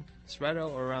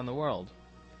around the world.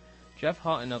 Jeff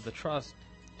Houghton of the Trust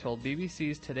told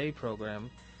BBC's Today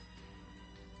program,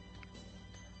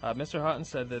 Mr. Houghton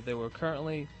said that there were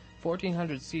currently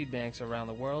 1,400 seed banks around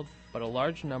the world, but a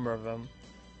large number of them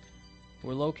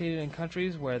were located in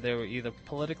countries where they were either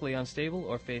politically unstable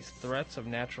or faced threats from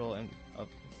their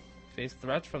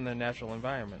natural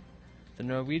environment. The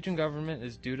Norwegian government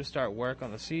is due to start work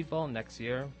on the seed vault next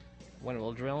year, when it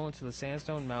will drill into the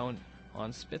sandstone mountain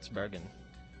on Spitsbergen,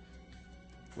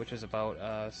 which is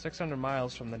about 600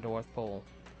 miles from the North Pole.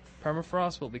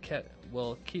 Permafrost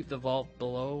will keep the vault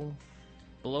below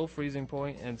freezing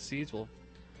point, and seeds will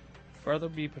further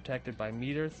be protected by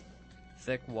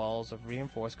meter-thick walls of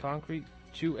reinforced concrete,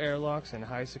 2 airlocks, and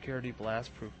high-security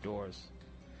blast-proof doors.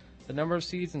 The number of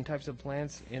seeds and types of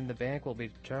plants in the bank will be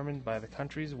determined by the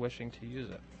countries wishing to use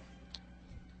it.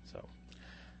 So,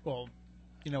 well,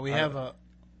 we have a...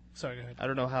 Sorry, go ahead. I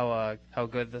don't know how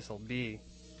good this will be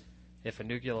if a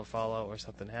nuclear fallout or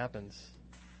something happens.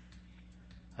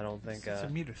 I don't think... It's a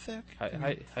meter thick. How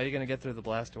are you going to get through the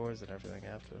blast doors and everything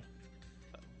after?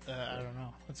 I don't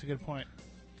know. That's a good point.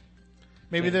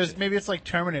 Maybe it's like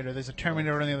Terminator. There's a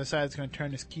Terminator on the other side that's going to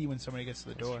turn his key when somebody gets to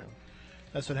the door.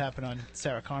 That's what happened on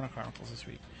Sarah Connor Chronicles this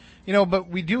week. But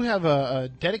we do have a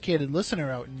dedicated listener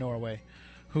out in Norway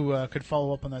who could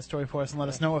follow up on that story for us and let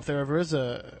us know if there ever is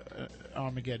a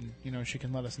Armageddon. She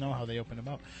can let us know how they open them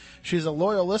up. She's a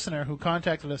loyal listener who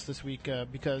contacted us this week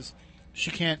because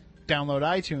she can't download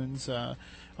iTunes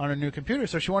on her new computer,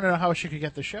 so she wanted to know how she could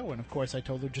get the show. And of course, I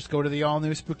told her just go to the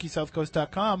all-new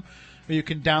SpookySouthCoast.com, where you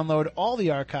can download all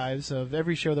the archives of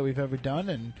every show that we've ever done,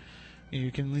 and you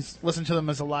can listen to them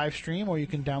as a live stream, or you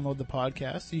can download the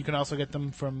podcast. You can also get them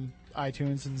from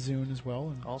iTunes and Zune as well.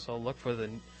 And also look for the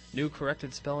new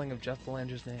corrected spelling of Jeff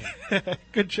Belanger's name.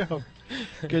 Good job.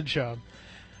 Good job.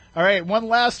 All right, one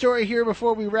last story here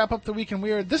before we wrap up the Week in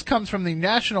Weird. This comes from the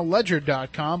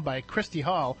nationalledger.com by Christy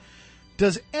Hall.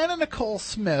 Does Anna Nicole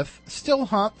Smith still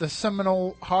haunt the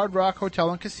Seminole Hard Rock Hotel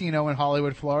and Casino in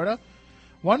Hollywood, Florida?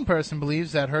 One person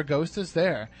believes that her ghost is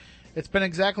there. It's been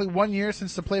exactly 1 year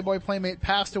since the Playboy Playmate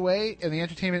passed away and the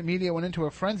entertainment media went into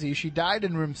a frenzy. She died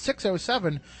in room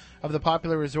 607 of the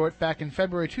popular resort back in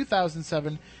February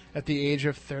 2007 at the age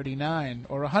of 39,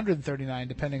 or 139,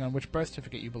 depending on which birth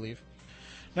certificate you believe.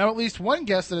 Now, at least one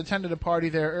guest that attended a party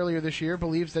there earlier this year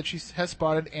believes that she has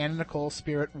spotted Anna Nicole's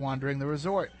spirit wandering the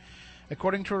resort.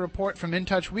 According to a report from In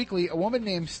Touch Weekly, a woman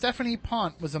named Stephanie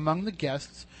Pont was among the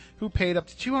guests who paid up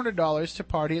to $200 to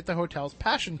party at the hotel's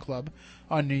Passion Club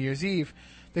on New Year's Eve.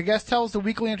 The guest tells the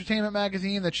Weekly Entertainment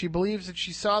magazine that she believes that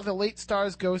she saw the late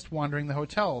star's ghost wandering the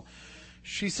hotel.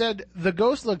 She said, "The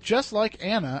ghost looked just like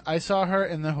Anna. I saw her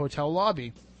in the hotel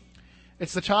lobby."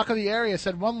 "It's the talk of the area,"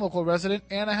 said one local resident.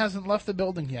 "Anna hasn't left the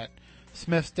building yet."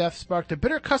 Smith's death sparked a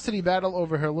bitter custody battle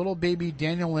over her little baby,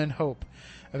 Daniel Lynn Hope.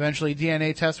 Eventually,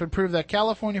 DNA tests would prove that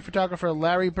California photographer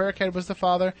Larry Burkhead was the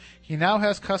father. He now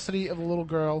has custody of the little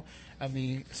girl, and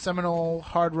the Seminole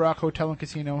Hard Rock Hotel and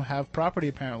Casino have property,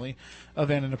 apparently,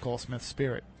 of Anna Nicole Smith's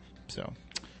spirit. So,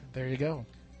 there you go.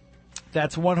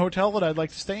 That's one hotel that I'd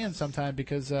like to stay in sometime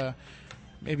because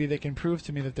maybe they can prove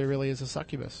to me that there really is a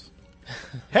succubus.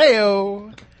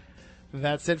 Hey-o!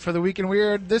 That's it for the Week in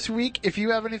Weird this week. If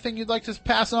you have anything you'd like to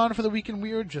pass on for the Week in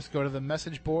Weird, just go to the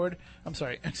message board.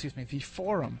 The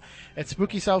forum at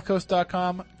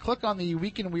SpookySouthCoast.com. Click on the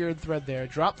Week in Weird thread there.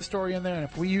 Drop the story in there, and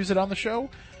if we use it on the show,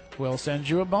 we'll send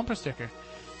you a bumper sticker.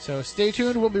 So stay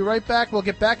tuned. We'll be right back. We'll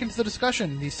get back into the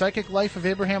discussion. The Psychic Life of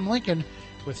Abraham Lincoln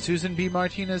with Susan B.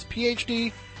 Martinez,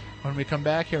 Ph.D., when we come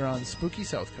back here on Spooky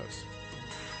South Coast.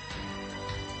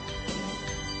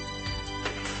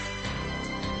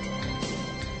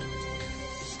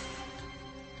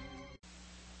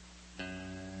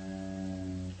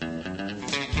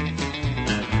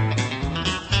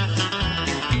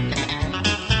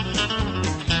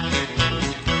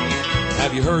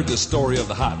 Have you heard the story of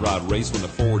the hot rod race when the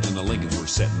Fords and the Lincolns were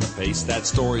setting the pace? That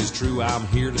story is true, I'm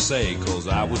here to say, 'cause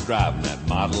I was driving that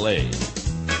Model A.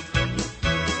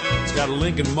 It's got a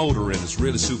Lincoln motor and it's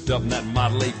really souped up, and that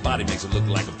Model A body makes it look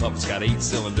like a pup. It's got 8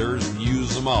 cylinders and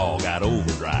use them all. Got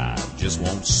overdrive, just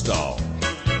won't stall.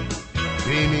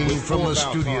 Beaming from the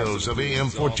studios of AM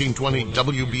 1420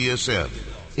 WBSN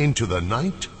into the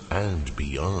night and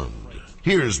beyond.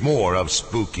 Here's more of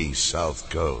Spooky South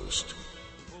Coast.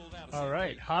 All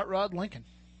right, Hot Rod Lincoln.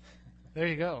 There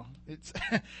you go. It's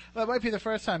that might be the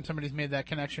first time somebody's made that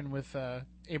connection with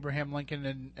Abraham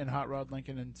Lincoln and Hot Rod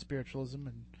Lincoln and spiritualism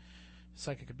and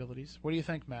psychic abilities. What do you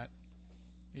think, Matt?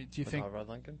 Do you think Hot Rod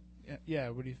Lincoln? Yeah.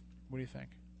 What do you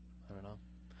think? I don't know.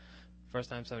 First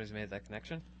time somebody's made that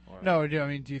connection? Or No, do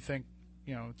you think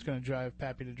it's going to drive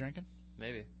Pappy to drinking?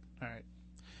 Maybe. All right.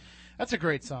 That's a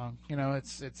great song.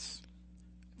 It's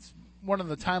one of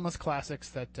the timeless classics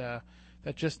that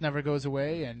just never goes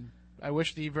away, and I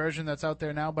wish the version that's out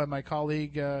there now by my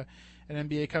colleague at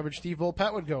NBA coverage, Steve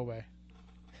Volpett, would go away.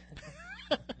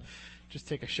 Just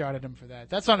take a shot at him for that.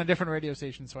 That's on a different radio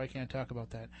station, so I can't talk about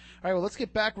that. All right, well, let's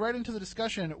get back right into the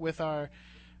discussion with our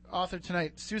author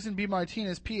tonight, Susan B.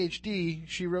 Martinez, Ph.D.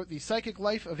 She wrote The Psychic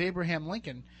Life of Abraham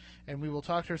Lincoln, and we will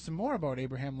talk to her some more about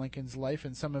Abraham Lincoln's life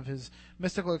and some of his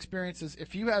mystical experiences.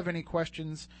 If you have any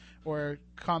questions or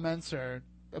comments or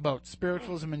about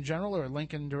spiritualism in general or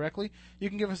Lincoln directly, you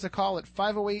can give us a call at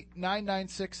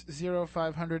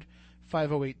 508-996-0500,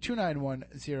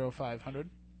 508-291-0500.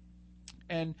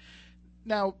 And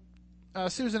now,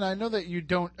 Susan, I know that you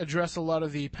don't address a lot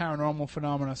of the paranormal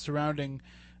phenomena surrounding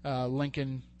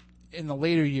Lincoln in the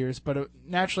later years, but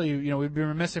naturally, we'd be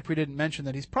remiss if we didn't mention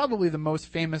that he's probably the most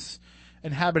famous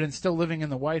inhabitant still living in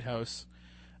the White House,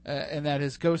 and that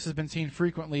his ghost has been seen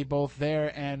frequently both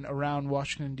there and around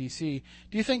Washington, D.C.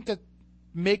 Do you think that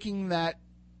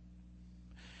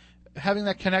having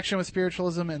that connection with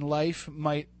spiritualism in life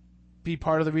might be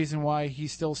part of the reason why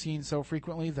he's still seen so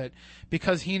frequently, that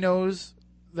because he knows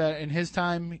that in his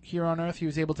time here on Earth he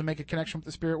was able to make a connection with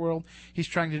the spirit world, he's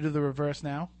trying to do the reverse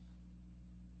now?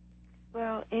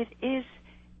 Well, it is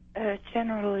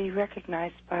generally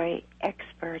recognized by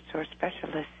experts or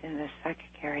specialists in the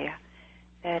psychic area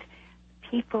that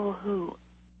people who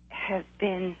have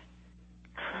been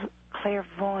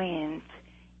clairvoyant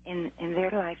in their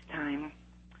lifetime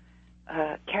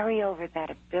carry over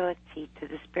that ability to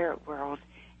the spirit world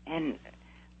and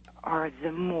are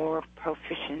the more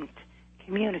proficient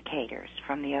communicators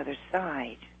from the other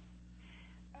side.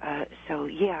 So,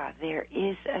 yeah, there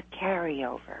is a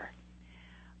carryover.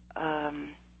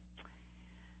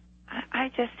 I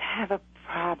just have a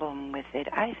problem with it.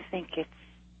 I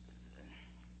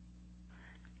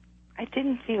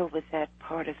didn't deal with that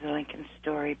part of the Lincoln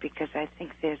story because I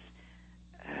think there's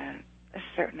a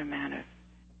certain amount of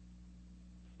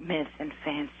myth and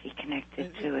fancy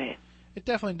connected to it. It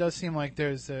definitely does seem like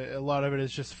there's a lot of it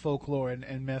is just folklore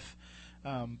and myth,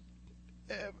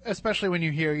 especially when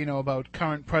you hear, about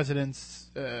current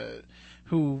presidents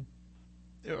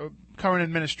current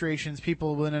administrations,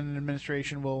 people within an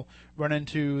administration will run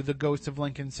into the ghost of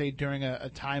Lincoln, say, during a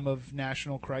time of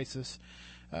national crisis.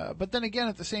 But then again,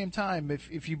 at the same time,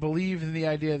 if you believe in the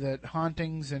idea that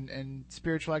hauntings and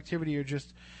spiritual activity are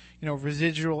just,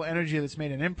 residual energy that's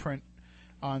made an imprint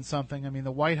on something, I mean,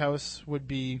 the White House would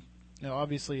be,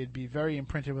 obviously it'd be very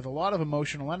imprinted with a lot of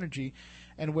emotional energy,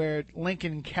 and where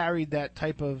Lincoln carried that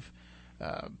type of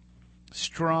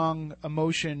strong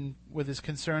emotion with his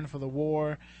concern for the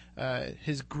war,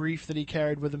 his grief that he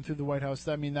carried with him through the White House.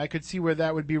 I mean, I could see where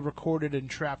that would be recorded and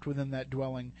trapped within that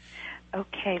dwelling.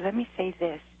 Okay, let me say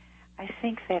this. I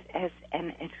think that as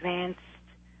an advanced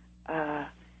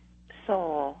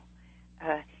soul,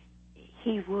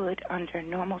 he would, under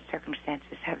normal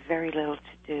circumstances, have very little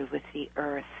to do with the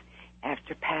earth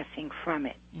after passing from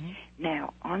it. Mm-hmm.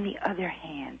 Now, on the other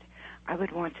hand, I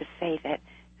would want to say that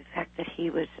the fact that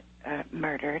he was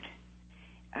murdered,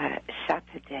 shot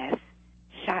to death,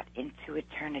 shot into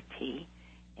eternity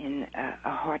in a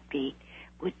heartbeat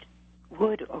would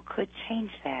or could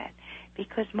change that,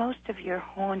 because most of your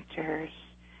haunters,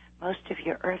 most of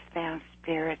your earthbound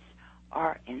spirits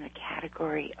are in the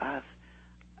category of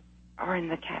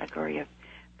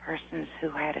persons who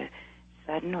had a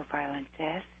sudden or violent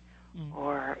death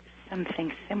or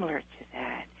something similar to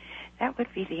that that would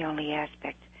be the only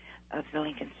aspect of the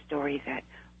Lincoln story that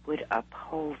would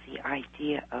uphold the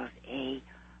idea of a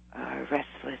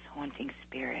restless, haunting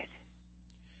spirit.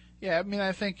 Yeah, I mean,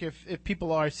 I think if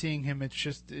people are seeing him,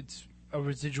 it's a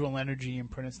residual energy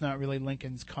imprint. It's not really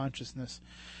Lincoln's consciousness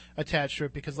attached to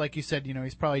it, because, like you said,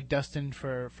 he's probably destined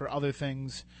for other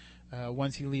things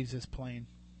once he leaves this plane.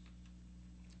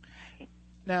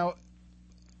 Now,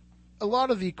 a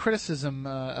lot of the criticism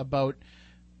about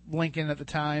Lincoln at the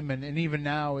time and even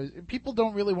now is people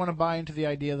don't really want to buy into the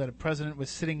idea that a president was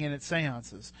sitting in at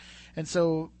seances. And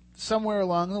so somewhere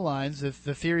along the lines, if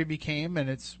the theory became, and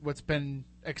it's what's been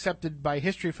accepted by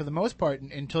history for the most part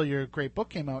until your great book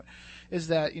came out, is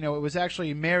that, it was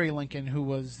actually Mary Lincoln who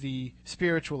was the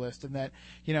spiritualist, and that,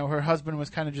 her husband was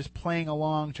kind of just playing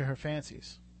along to her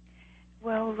fancies.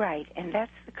 Well, right, and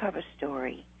that's the cover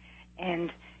story.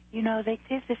 And, they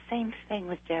did the same thing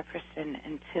with Jefferson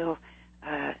until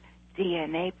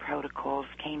DNA protocols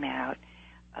came out.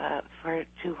 For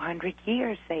 200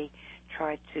 years, they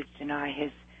tried to deny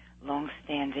his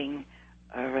long-standing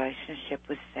relationship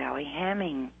with Sally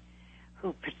Heming,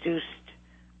 who produced,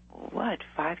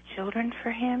 5 children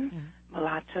for him?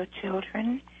 Mulatto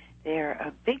children. They're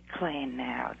a big clan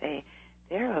now.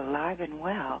 They're alive and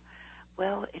well.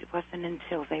 Well, it wasn't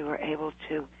until they were able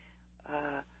to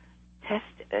test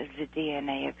the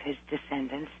DNA of his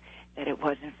descendants that it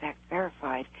was in fact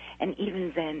verified. And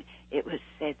even then, it was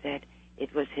said that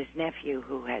it was his nephew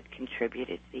who had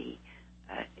contributed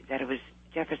that it was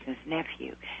Jefferson's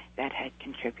nephew that had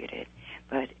contributed.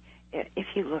 But if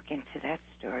you look into that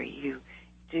story, you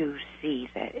do see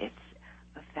that it's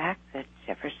a fact that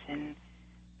Jefferson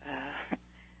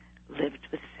lived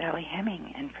with Sally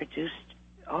Heming and produced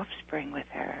offspring with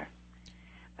her.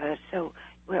 So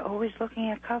we're always looking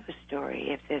at cover story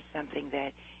if there's something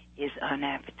that is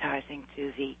unappetizing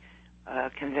to the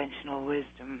conventional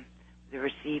wisdom, the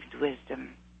received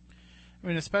wisdom. I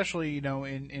mean, especially,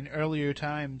 in earlier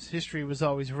times, history was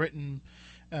always written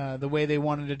the way they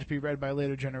wanted it to be read by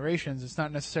later generations. It's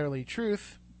not necessarily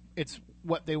truth. It's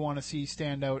what they want to see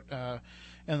stand out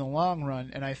in the long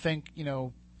run. And I think,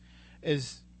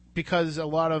 is because a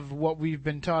lot of what we've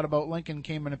been taught about Lincoln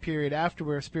came in a period after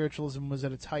where spiritualism was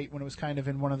at its height, when it was kind of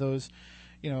in one of those,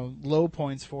 low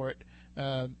points for it.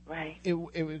 Right. It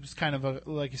was kind of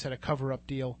like you said, a cover-up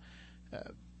deal.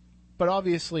 But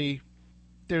obviously,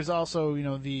 there's also,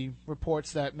 the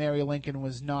reports that Mary Lincoln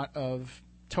was not of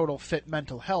total fit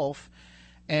mental health,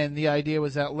 and the idea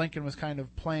was that Lincoln was kind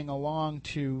of playing along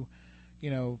to,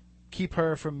 keep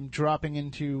her from dropping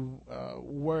into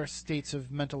worse states of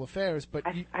mental affairs. But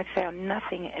I found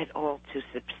nothing at all to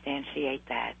substantiate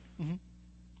that. Mm-hmm.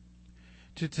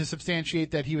 To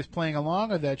substantiate that he was playing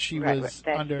along, or that she was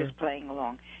that under... She was playing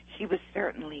along. She was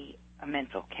certainly a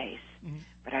mental case,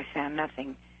 but I found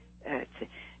nothing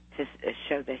to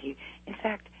show that he... In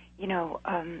fact,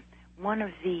 one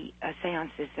of the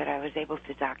seances that I was able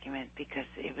to document, because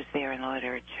it was there in the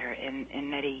literature, in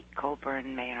Nettie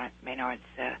Colburn Maynard's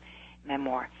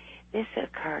memoir, this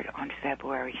occurred on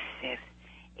February 5th,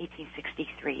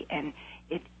 1863, and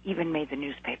it even made the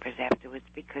newspapers afterwards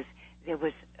because there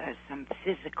was some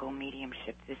physical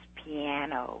mediumship. This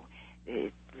piano,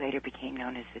 it later became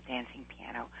known as the dancing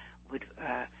piano, would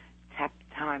tap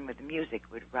time with the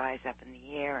music, would rise up in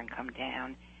the air and come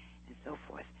down, and so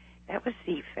forth. That was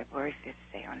the February 5th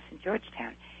seance in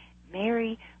Georgetown.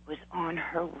 Mary was on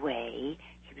her way.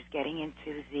 She was getting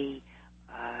into the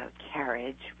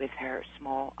carriage with her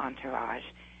small entourage,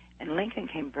 and Lincoln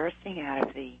came bursting out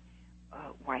of the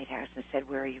White House and said,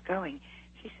 "Where are you going?"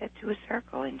 She said, "To a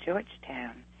circle in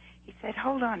Georgetown." He said,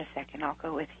 "Hold on a second, I'll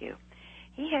go with you."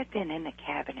 He had been in a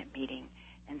cabinet meeting,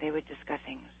 and they were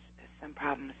discussing some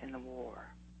problems in the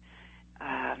war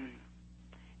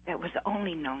that was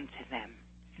only known to them.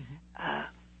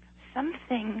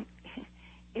 Something,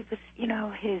 it was,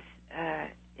 his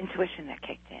intuition that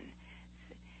kicked in.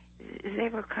 They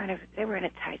were in a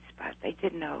tight spot. They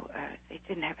didn't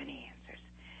have any answers.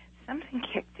 Something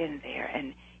kicked in there,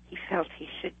 and he felt he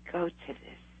should go to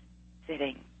this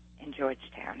sitting in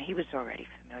Georgetown. He was already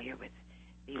familiar with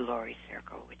the Laurie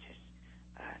Circle, which is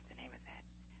the name of that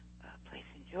place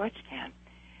in Georgetown.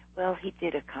 Well, he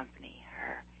did accompany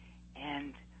her,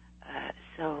 and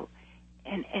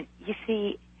and you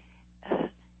see,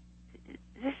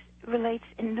 this relates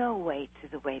in no way to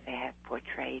the way they have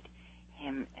portrayed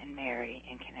him and Mary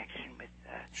in connection with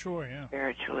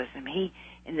spiritualism. He,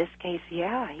 in this case, he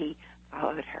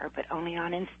followed her, but only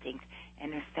on instinct.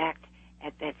 And in fact,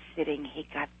 at that sitting, he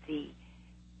got the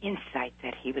insight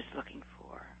that he was looking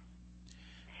for.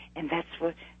 And that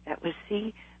was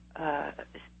the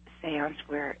seance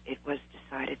where it was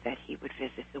decided decided that he would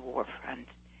visit the war front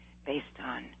based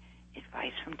on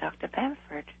advice from Dr.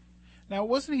 Bamford. Now,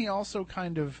 wasn't he also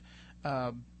kind of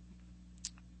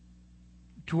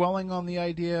dwelling on the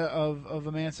idea of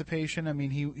emancipation? I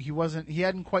mean, he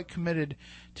hadn't quite committed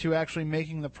to actually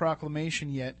making the proclamation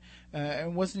yet,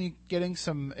 and wasn't he getting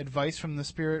some advice from the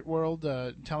spirit world,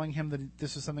 telling him that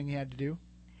this is something he had to do?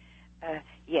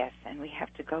 Yes, and we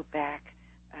have to go back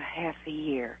half a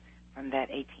year from that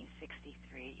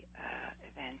 1863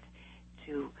 event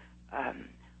to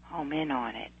home in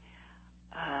on it.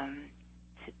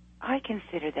 I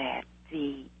consider that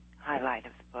the highlight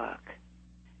of the book,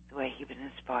 the way he was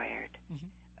inspired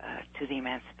to the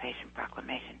Emancipation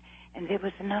Proclamation. And there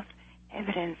was enough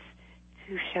evidence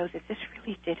to show that this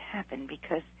really did happen,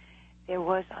 because there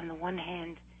was, on the one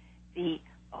hand, the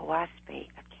Owaspe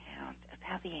account of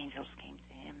how the angels came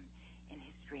to him in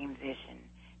his dream vision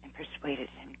and persuaded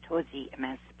him toward the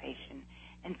emancipation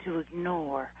and to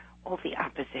ignore all the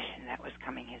opposition that was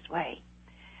coming his way.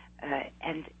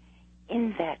 And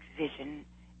in that vision,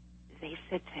 they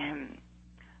said to him,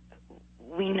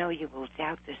 "We know you will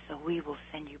doubt this, so we will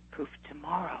send you proof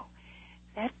tomorrow."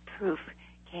 That proof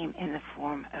came in the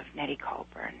form of Nettie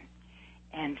Colburn,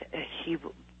 and she,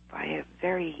 by a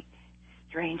very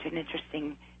strange and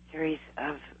interesting series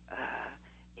of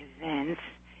events,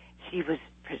 she was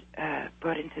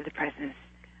brought into the presence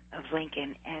of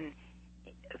Lincoln, and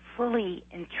fully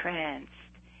entranced,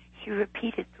 she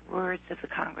repeated the words of the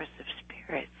Congress of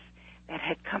Spirits that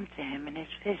had come to him in his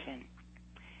vision.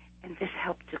 And this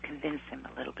helped to convince him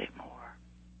a little bit more.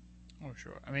 Oh,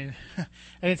 sure. I mean,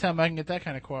 anytime I can get that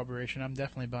kind of corroboration, I'm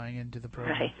definitely buying into the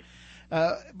program.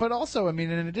 Right. But also, I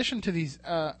mean, in addition to these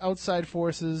outside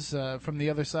forces from the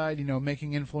other side,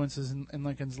 making influences in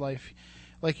Lincoln's life,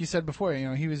 like you said before,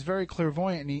 he was very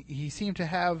clairvoyant, and he seemed to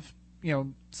have,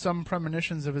 some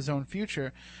premonitions of his own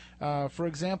future. For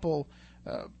example,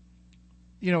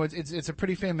 it's a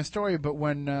pretty famous story, but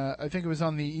when I think it was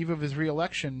on the eve of his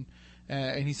reelection,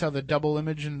 and he saw the double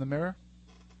image in the mirror?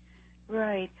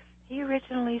 Right. He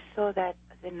originally saw that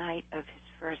the night of his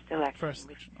first election,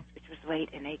 which was late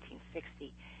in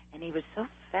 1860, and he was so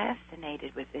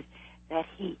fascinated with it that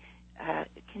he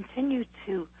continued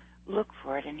to look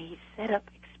for it, and he set up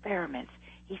experiments.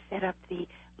 He set up the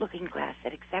looking glass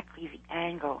at exactly the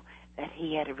angle that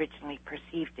he had originally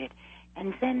perceived it.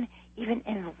 And then, even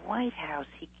in the White House,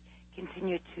 he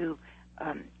continued to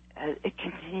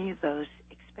continue those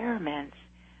experiments.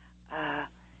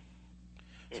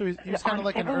 So he's kind of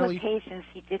like an early... On several occasions,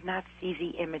 he did not see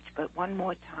the image, but one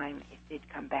more time, it did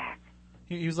come back.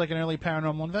 He was like an early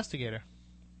paranormal investigator.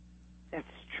 That's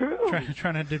true.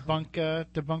 Trying to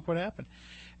debunk what happened.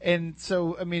 And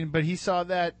so, I mean, but he saw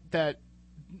that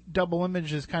double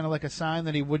image as kind of like a sign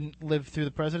that he wouldn't live through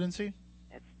the presidency?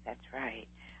 That's right.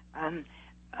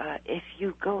 If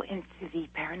you go into the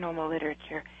paranormal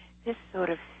literature, this sort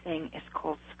of thing is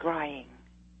called scrying.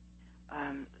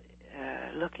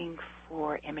 Looking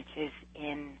for images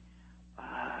in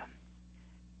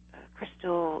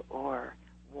crystal or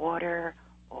water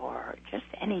or just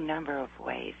any number of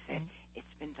ways.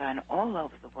 It's been done all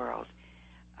over the world.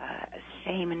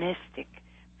 Shamanistic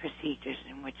procedures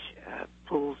in which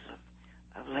pools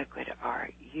of liquid are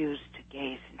used to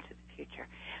gaze into the future.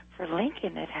 For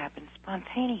Lincoln, it happened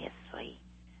spontaneously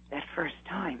that first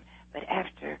time, but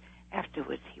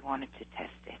afterwards he wanted to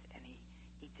test it, and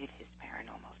he did his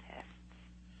paranormal tests.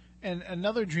 And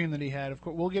another dream that he had, of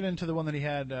course, we'll get into the one that he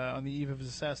had on the eve of his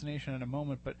assassination in a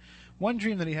moment, but one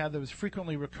dream that he had that was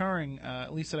frequently recurring,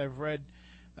 at least that I've read,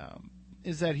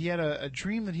 is that he had a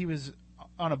dream that he was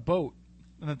on a boat,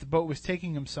 and that the boat was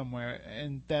taking him somewhere,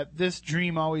 and that this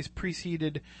dream always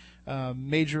preceded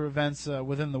major events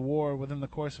within the war, within the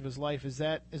course of his life. Is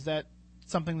that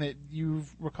something that you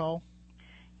recall?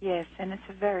 Yes, and it's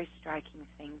a very striking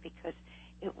thing because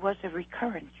it was a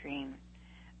recurrent dream.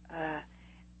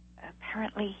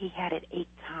 Apparently he had it 8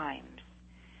 times.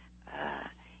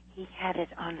 He had it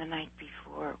on the night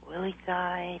before Willie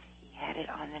died. He had it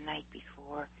on the night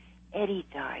before Eddie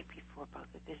died, before both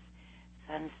of his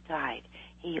sons died.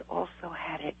 He also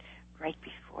had it right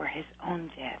before his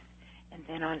own death. And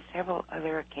then on several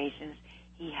other occasions,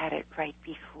 he had it right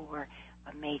before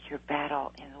a major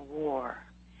battle in the war.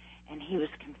 And he was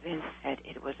convinced that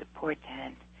it was a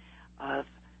portent of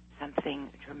something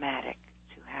dramatic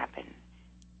to happen.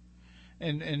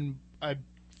 And I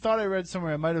thought I read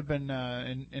somewhere, it might have been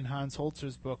in Hans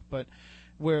Holzer's book, but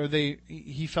where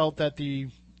he felt that the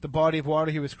body of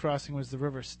water he was crossing was the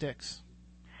river Styx.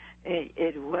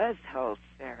 It was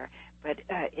Holzer, but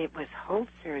it was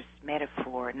Holzer's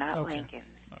metaphor, not Lincoln's.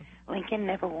 Okay. Lincoln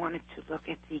never wanted to look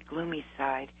at the gloomy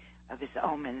side his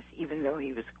omens, even though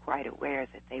he was quite aware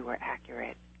that they were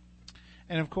accurate.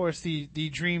 And of course, the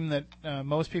dream that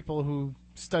most people who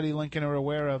study Lincoln are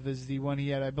aware of is the one he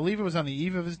had. I believe it was on the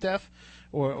eve of his death,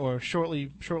 or shortly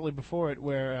before it,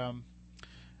 where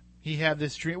he had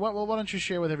this dream. Well, why don't you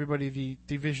share with everybody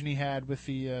the vision he had with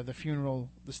the funeral,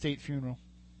 the state funeral?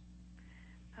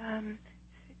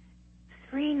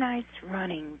 3 nights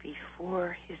running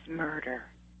before his murder,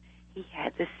 he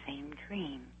had the same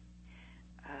dream.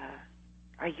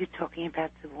 Are you talking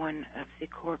about the one of the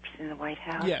corpse in the White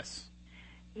House? Yes.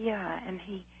 Yeah, and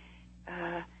he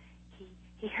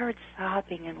heard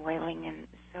sobbing and wailing, and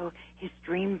so his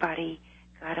dream buddy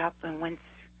got up and went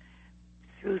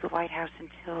through the White House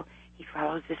until he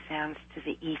followed the sounds to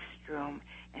the East Room,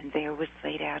 and there was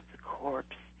laid out the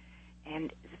corpse.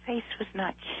 And the face was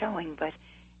not showing, but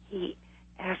he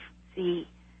asked a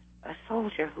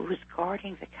soldier who was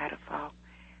guarding the catafalque,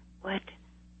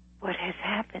 what has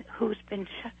happened? Who's been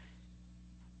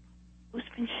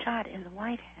shot in the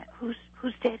White House?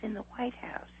 Who's dead in the White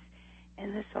House?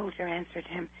 And the soldier answered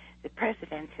him, the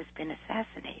president has been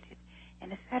assassinated.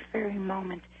 And at that very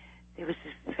moment, there was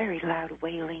this very loud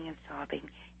wailing and sobbing,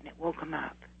 and it woke him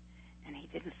up. And he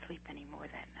didn't sleep anymore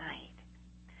that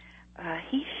night.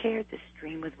 He shared this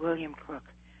dream with William Crook,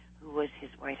 who was his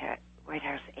White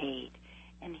House aide,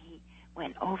 and he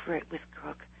went over it with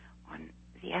Crook on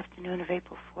the afternoon of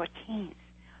April 14th,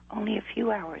 only a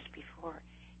few hours before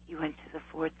he went to the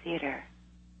Ford Theater.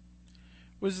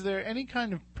 Was there any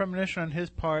kind of premonition on his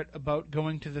part about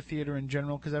going to the theater in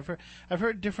general? Because I've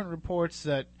heard different reports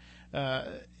that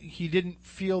he didn't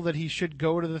feel that he should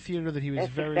go to the theater, that he was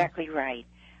That's exactly right.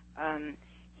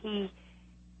 He,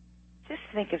 just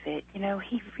think of it,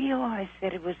 he realized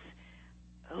that it was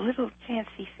a little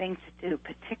chancy thing to do,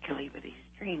 particularly with these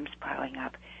dreams piling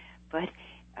up. But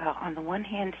on the one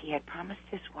hand, he had promised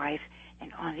his wife,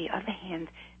 and on the other hand,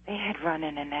 they had run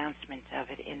an announcement of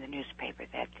it in the newspaper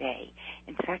that day.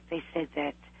 In fact, they said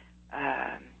that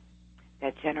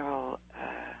that General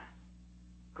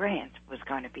Grant was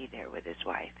going to be there with his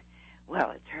wife.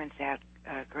 Well, it turns out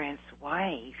Grant's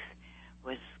wife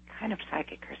was kind of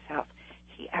psychic herself.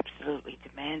 She absolutely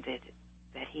demanded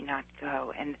that he not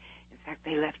go, and in fact,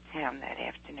 they left town that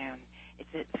afternoon.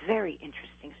 It's a very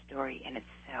interesting story in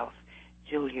itself,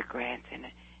 Julia Grant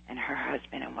and her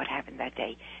husband and what happened that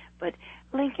day. But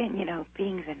Lincoln,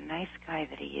 being the nice guy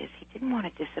that he is, he didn't want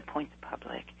to disappoint the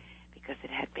public because it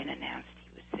had been announced he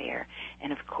was there.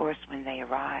 And of course, when they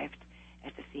arrived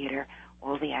at the theater,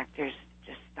 all the actors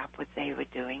just stopped what they were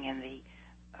doing, and the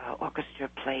orchestra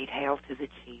played Hail to the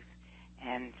Chief.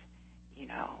 And,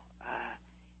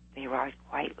 they arrived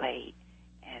quite late.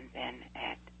 And then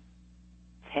at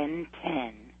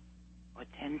 10:10 or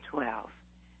 10:12,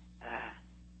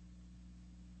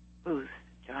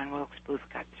 John Wilkes Booth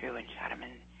got through and shot him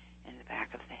in the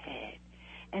back of the head.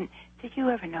 And did you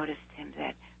ever notice, Tim,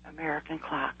 that American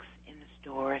clocks in the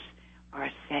stores are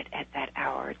set at that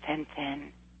hour,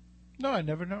 10:10? No, I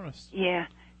never noticed. Yeah,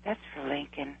 that's for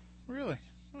Lincoln. Really?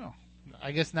 Well,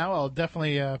 I guess now I'll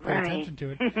definitely pay attention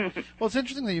to it. Well, it's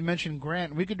interesting that you mentioned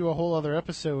Grant. We could do a whole other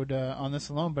episode on this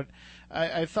alone, but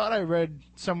I thought I read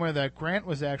somewhere that Grant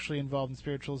was actually involved in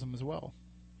spiritualism as well.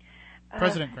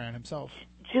 President Grant himself.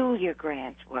 Julia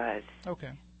Grant was.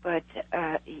 Okay. But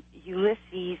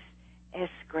Ulysses S.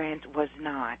 Grant was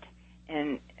not,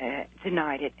 and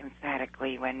denied it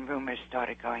emphatically when rumors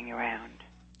started going around.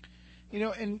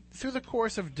 And through the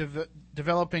course of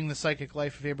developing the psychic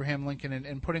life of Abraham Lincoln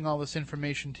and putting all this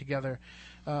information together,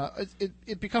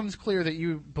 it becomes clear that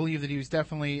you believe that he was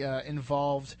definitely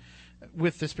involved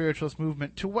with the spiritualist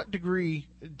movement. To what degree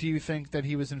do you think that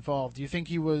he was involved? Do you think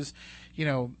he was,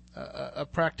 a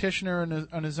practitioner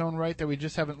on his own right that we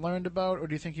just haven't learned about, or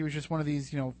do you think he was just one of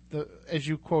these, as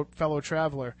you quote, fellow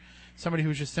traveler, somebody who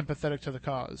was just sympathetic to the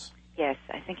cause? Yes,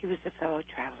 I think he was a fellow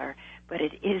traveler, but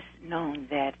it is known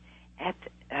that at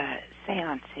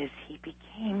seances he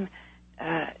became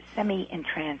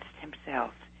semi-entranced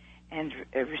himself and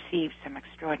received some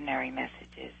extraordinary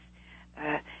messages.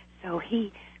 So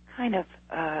he kind of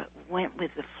went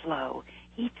with the flow.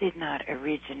 He did not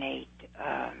originate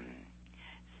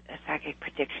psychic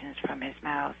predictions from his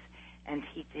mouth, and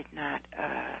he did not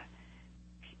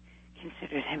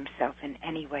consider himself in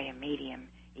any way a medium,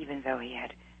 even though he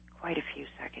had quite a few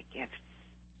psychic gifts.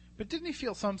 But didn't he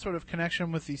feel some sort of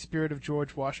connection with the spirit of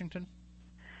George Washington?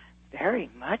 Very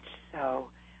much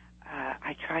so.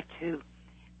 I tried to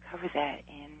cover that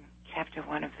in Chapter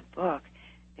 1 of the book.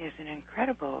 There's an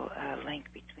incredible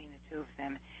link between the two of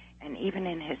them, and even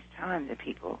in his time, the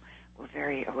people were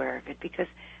very aware of it, because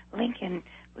Lincoln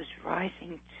was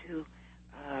rising to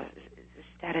the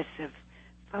status of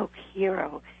folk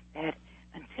hero that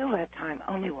until that time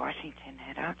only Washington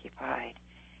had occupied.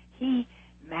 He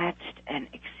matched and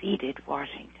exceeded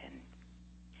Washington.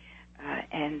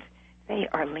 And they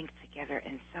are linked together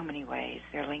in so many ways.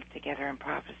 They're linked together in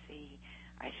prophecy.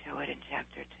 I show it in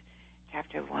chapter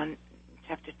 1,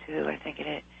 chapter 2, I think it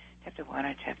is, chapter 1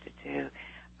 or chapter 2,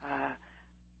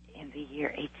 in the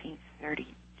year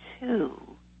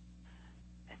 1832.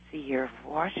 That's the year of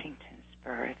Washington's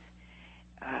birth.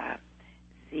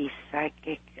 The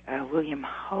psychic William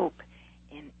Hope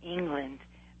in England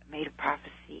made a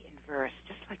prophecy in verse,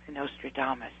 just like the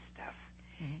Nostradamus stuff.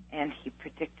 Mm-hmm. And he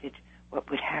predicted what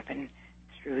would happen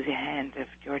through the hand of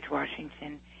George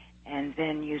Washington, and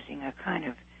then using a kind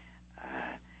of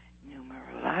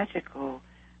numerological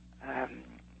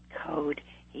code,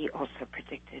 he also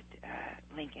predicted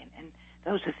Lincoln. And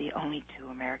those are the only two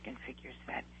American figures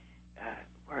that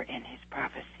were in his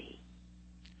prophecy.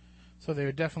 So they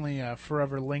are definitely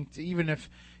forever linked, even if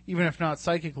not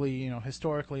psychically,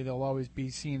 historically, they'll always be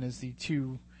seen as the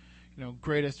two,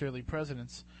 greatest early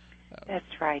presidents.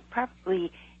 That's right.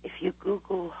 Probably, if you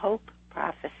Google Hope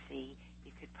prophecy,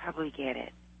 you could probably get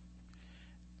it.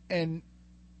 And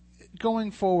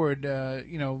going forward,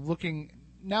 looking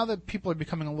now that people are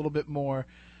becoming a little bit more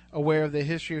aware of the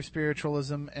history of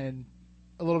spiritualism and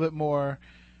a little bit more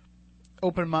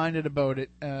open-minded about it,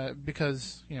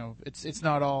 because it's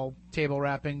not all table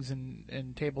rappings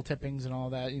and table tippings and all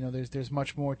that. There's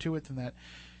much more to it than that.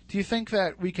 Do you think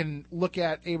that we can look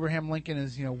at Abraham Lincoln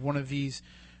as one of these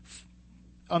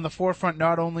on the forefront,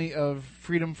 not only of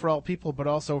freedom for all people, but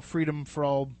also freedom for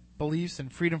all beliefs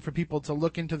and freedom for people to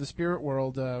look into the spirit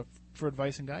world for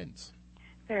advice and guidance?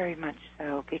 Very much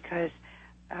so, because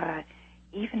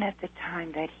even at the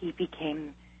time that he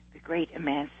became the great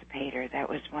emancipator, that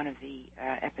was one of the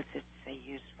epithets they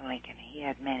used for Lincoln. He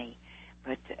had many,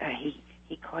 but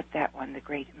he caught that one, the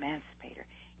great emancipator.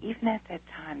 Even at that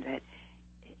time, that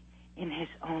in his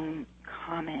own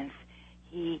comments,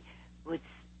 he would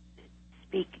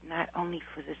speak not only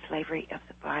for the slavery of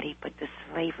the body, but the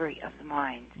slavery of the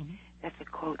mind. Mm-hmm. That's a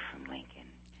quote from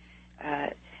Lincoln.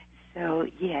 So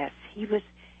yes, he was,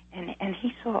 and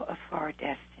he saw a far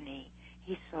destiny.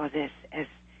 He saw this as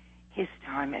his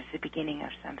time, as the beginning of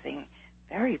something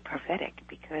very prophetic,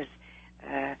 because,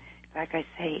 like I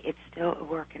say, it's still a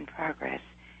work in progress,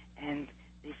 and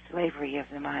the slavery of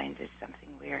the mind is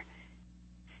something we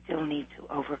still need to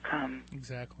overcome.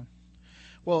 Exactly.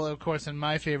 Well, of course, in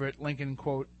my favorite Lincoln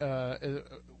quote,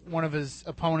 one of his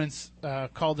opponents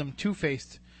called him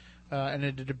two-faced in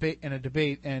a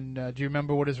debate. And do you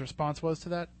remember what his response was to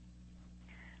that?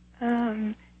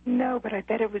 No, but I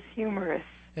bet it was humorous.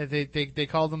 Yeah, they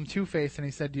called him two-faced, and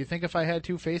he said, "Do you think if I had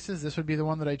two faces, this would be the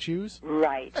one that I choose?"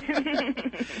 Right.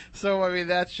 So, I mean,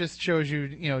 that just shows you,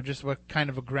 just what kind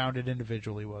of a grounded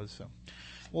individual he was. So,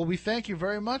 well, we thank you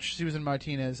very much, Susan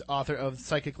Martinez, author of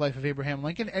Psychic Life of Abraham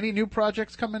Lincoln. Any new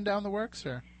projects coming down the works,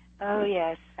 or? Oh,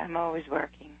 yes. I'm always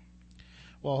working.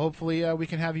 Well, hopefully we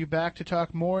can have you back to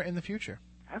talk more in the future.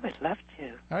 I would love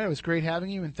to. All right. It was great having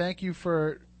you, and thank you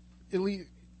for at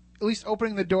least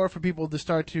opening the door for people to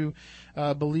start to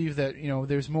believe that,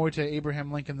 there's more to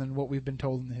Abraham Lincoln than what we've been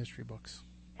told in the history books.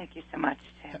 Thank you so much,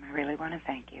 Tim. I really want to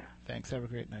thank you. Thanks. Have a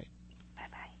great night.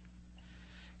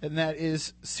 Bye-bye. And that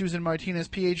is Susan Martinez,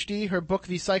 Ph.D. Her book,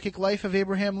 The Psychic Life of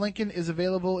Abraham Lincoln, is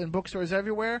available in bookstores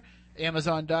everywhere,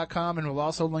 Amazon.com, and we'll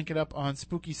also link it up on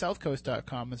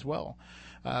SpookySouthCoast.com as well.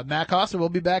 Matt Costa will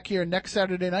be back here next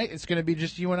Saturday night. It's going to be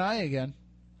just you and I again.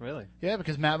 Really? Yeah,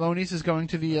 because Matt Moniz is going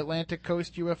to the Atlantic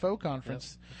Coast UFO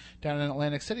Conference down in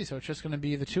Atlantic City, so it's just going to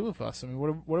be the two of us. I mean,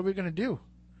 what are we going to do?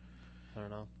 I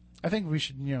don't know. I think we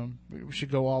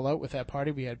should go all out with that party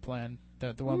we had planned.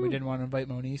 The one we didn't want to invite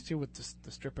Moniz to, with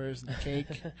the strippers and the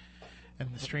cake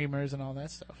and the streamers and all that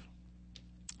stuff.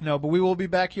 No, but we will be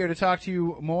back here to talk to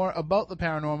you more about the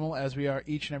paranormal, as we are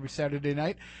each and every Saturday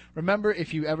night. Remember,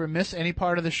 if you ever miss any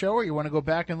part of the show, or you want to go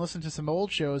back and listen to some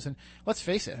old shows, and let's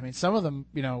face it, I mean, some of them,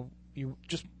 you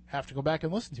just have to go back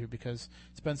and listen to, because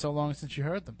it's been so long since you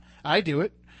heard them. I do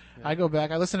it. Yeah. I go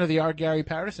back. I listen to the R. Gary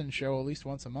Patterson show at least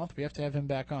once a month. We have to have him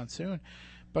back on soon.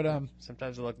 But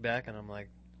sometimes I look back and I'm like,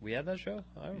 we had that show?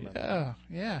 I remember.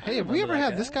 Yeah. Hey, have we ever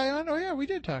had this guy on? Oh, yeah, we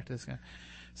did talk to this guy.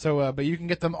 So, but you can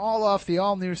get them all off the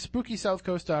all-new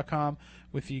SpookySouthCoast.com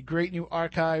with the great new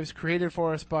archives created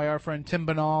for us by our friend Tim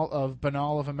Banal of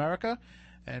Banal of America.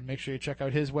 And make sure you check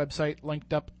out his website,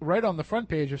 linked up right on the front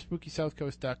page of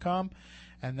SpookySouthCoast.com.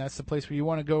 And that's the place where you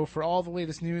want to go for all the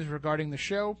latest news regarding the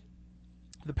show,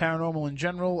 the paranormal in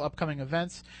general, upcoming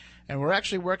events. And we're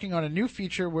actually working on a new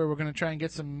feature where we're going to try and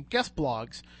get some guest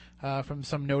blogs from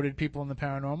some noted people in the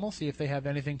paranormal, see if they have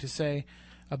anything to say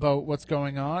about what's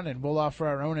going on, and we'll offer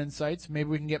our own insights. Maybe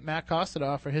we can get Matt Costa to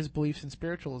offer his beliefs in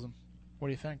spiritualism. What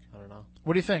do you think? I don't know.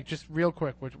 What do you think? Just real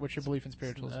quick, what's your belief in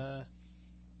spiritualism?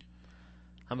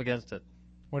 I'm against it.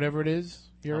 Whatever it is,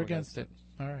 you're I'm against it. it.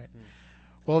 All right.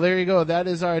 Well, there you go. That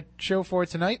is our show for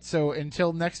tonight. So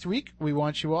until next week, we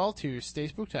want you all to stay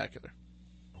spooktacular.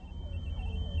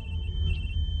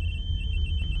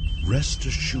 Rest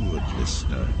assured,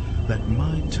 listener, that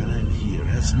my time here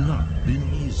has not been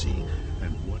easy,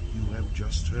 and what you have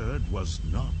just heard was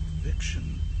not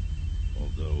fiction.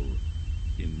 Although,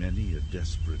 in many a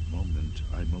desperate moment,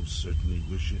 I most certainly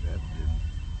wish it had been.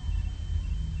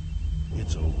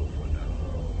 It's over for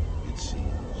now, it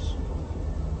seems.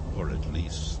 Or at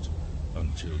least,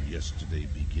 until yesterday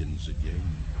begins again.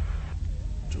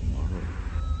 Tomorrow,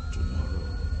 tomorrow,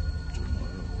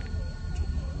 tomorrow.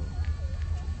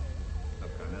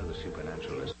 Look, I know the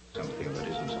supernatural is something that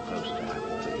isn't supposed to happen,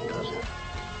 but it does happen.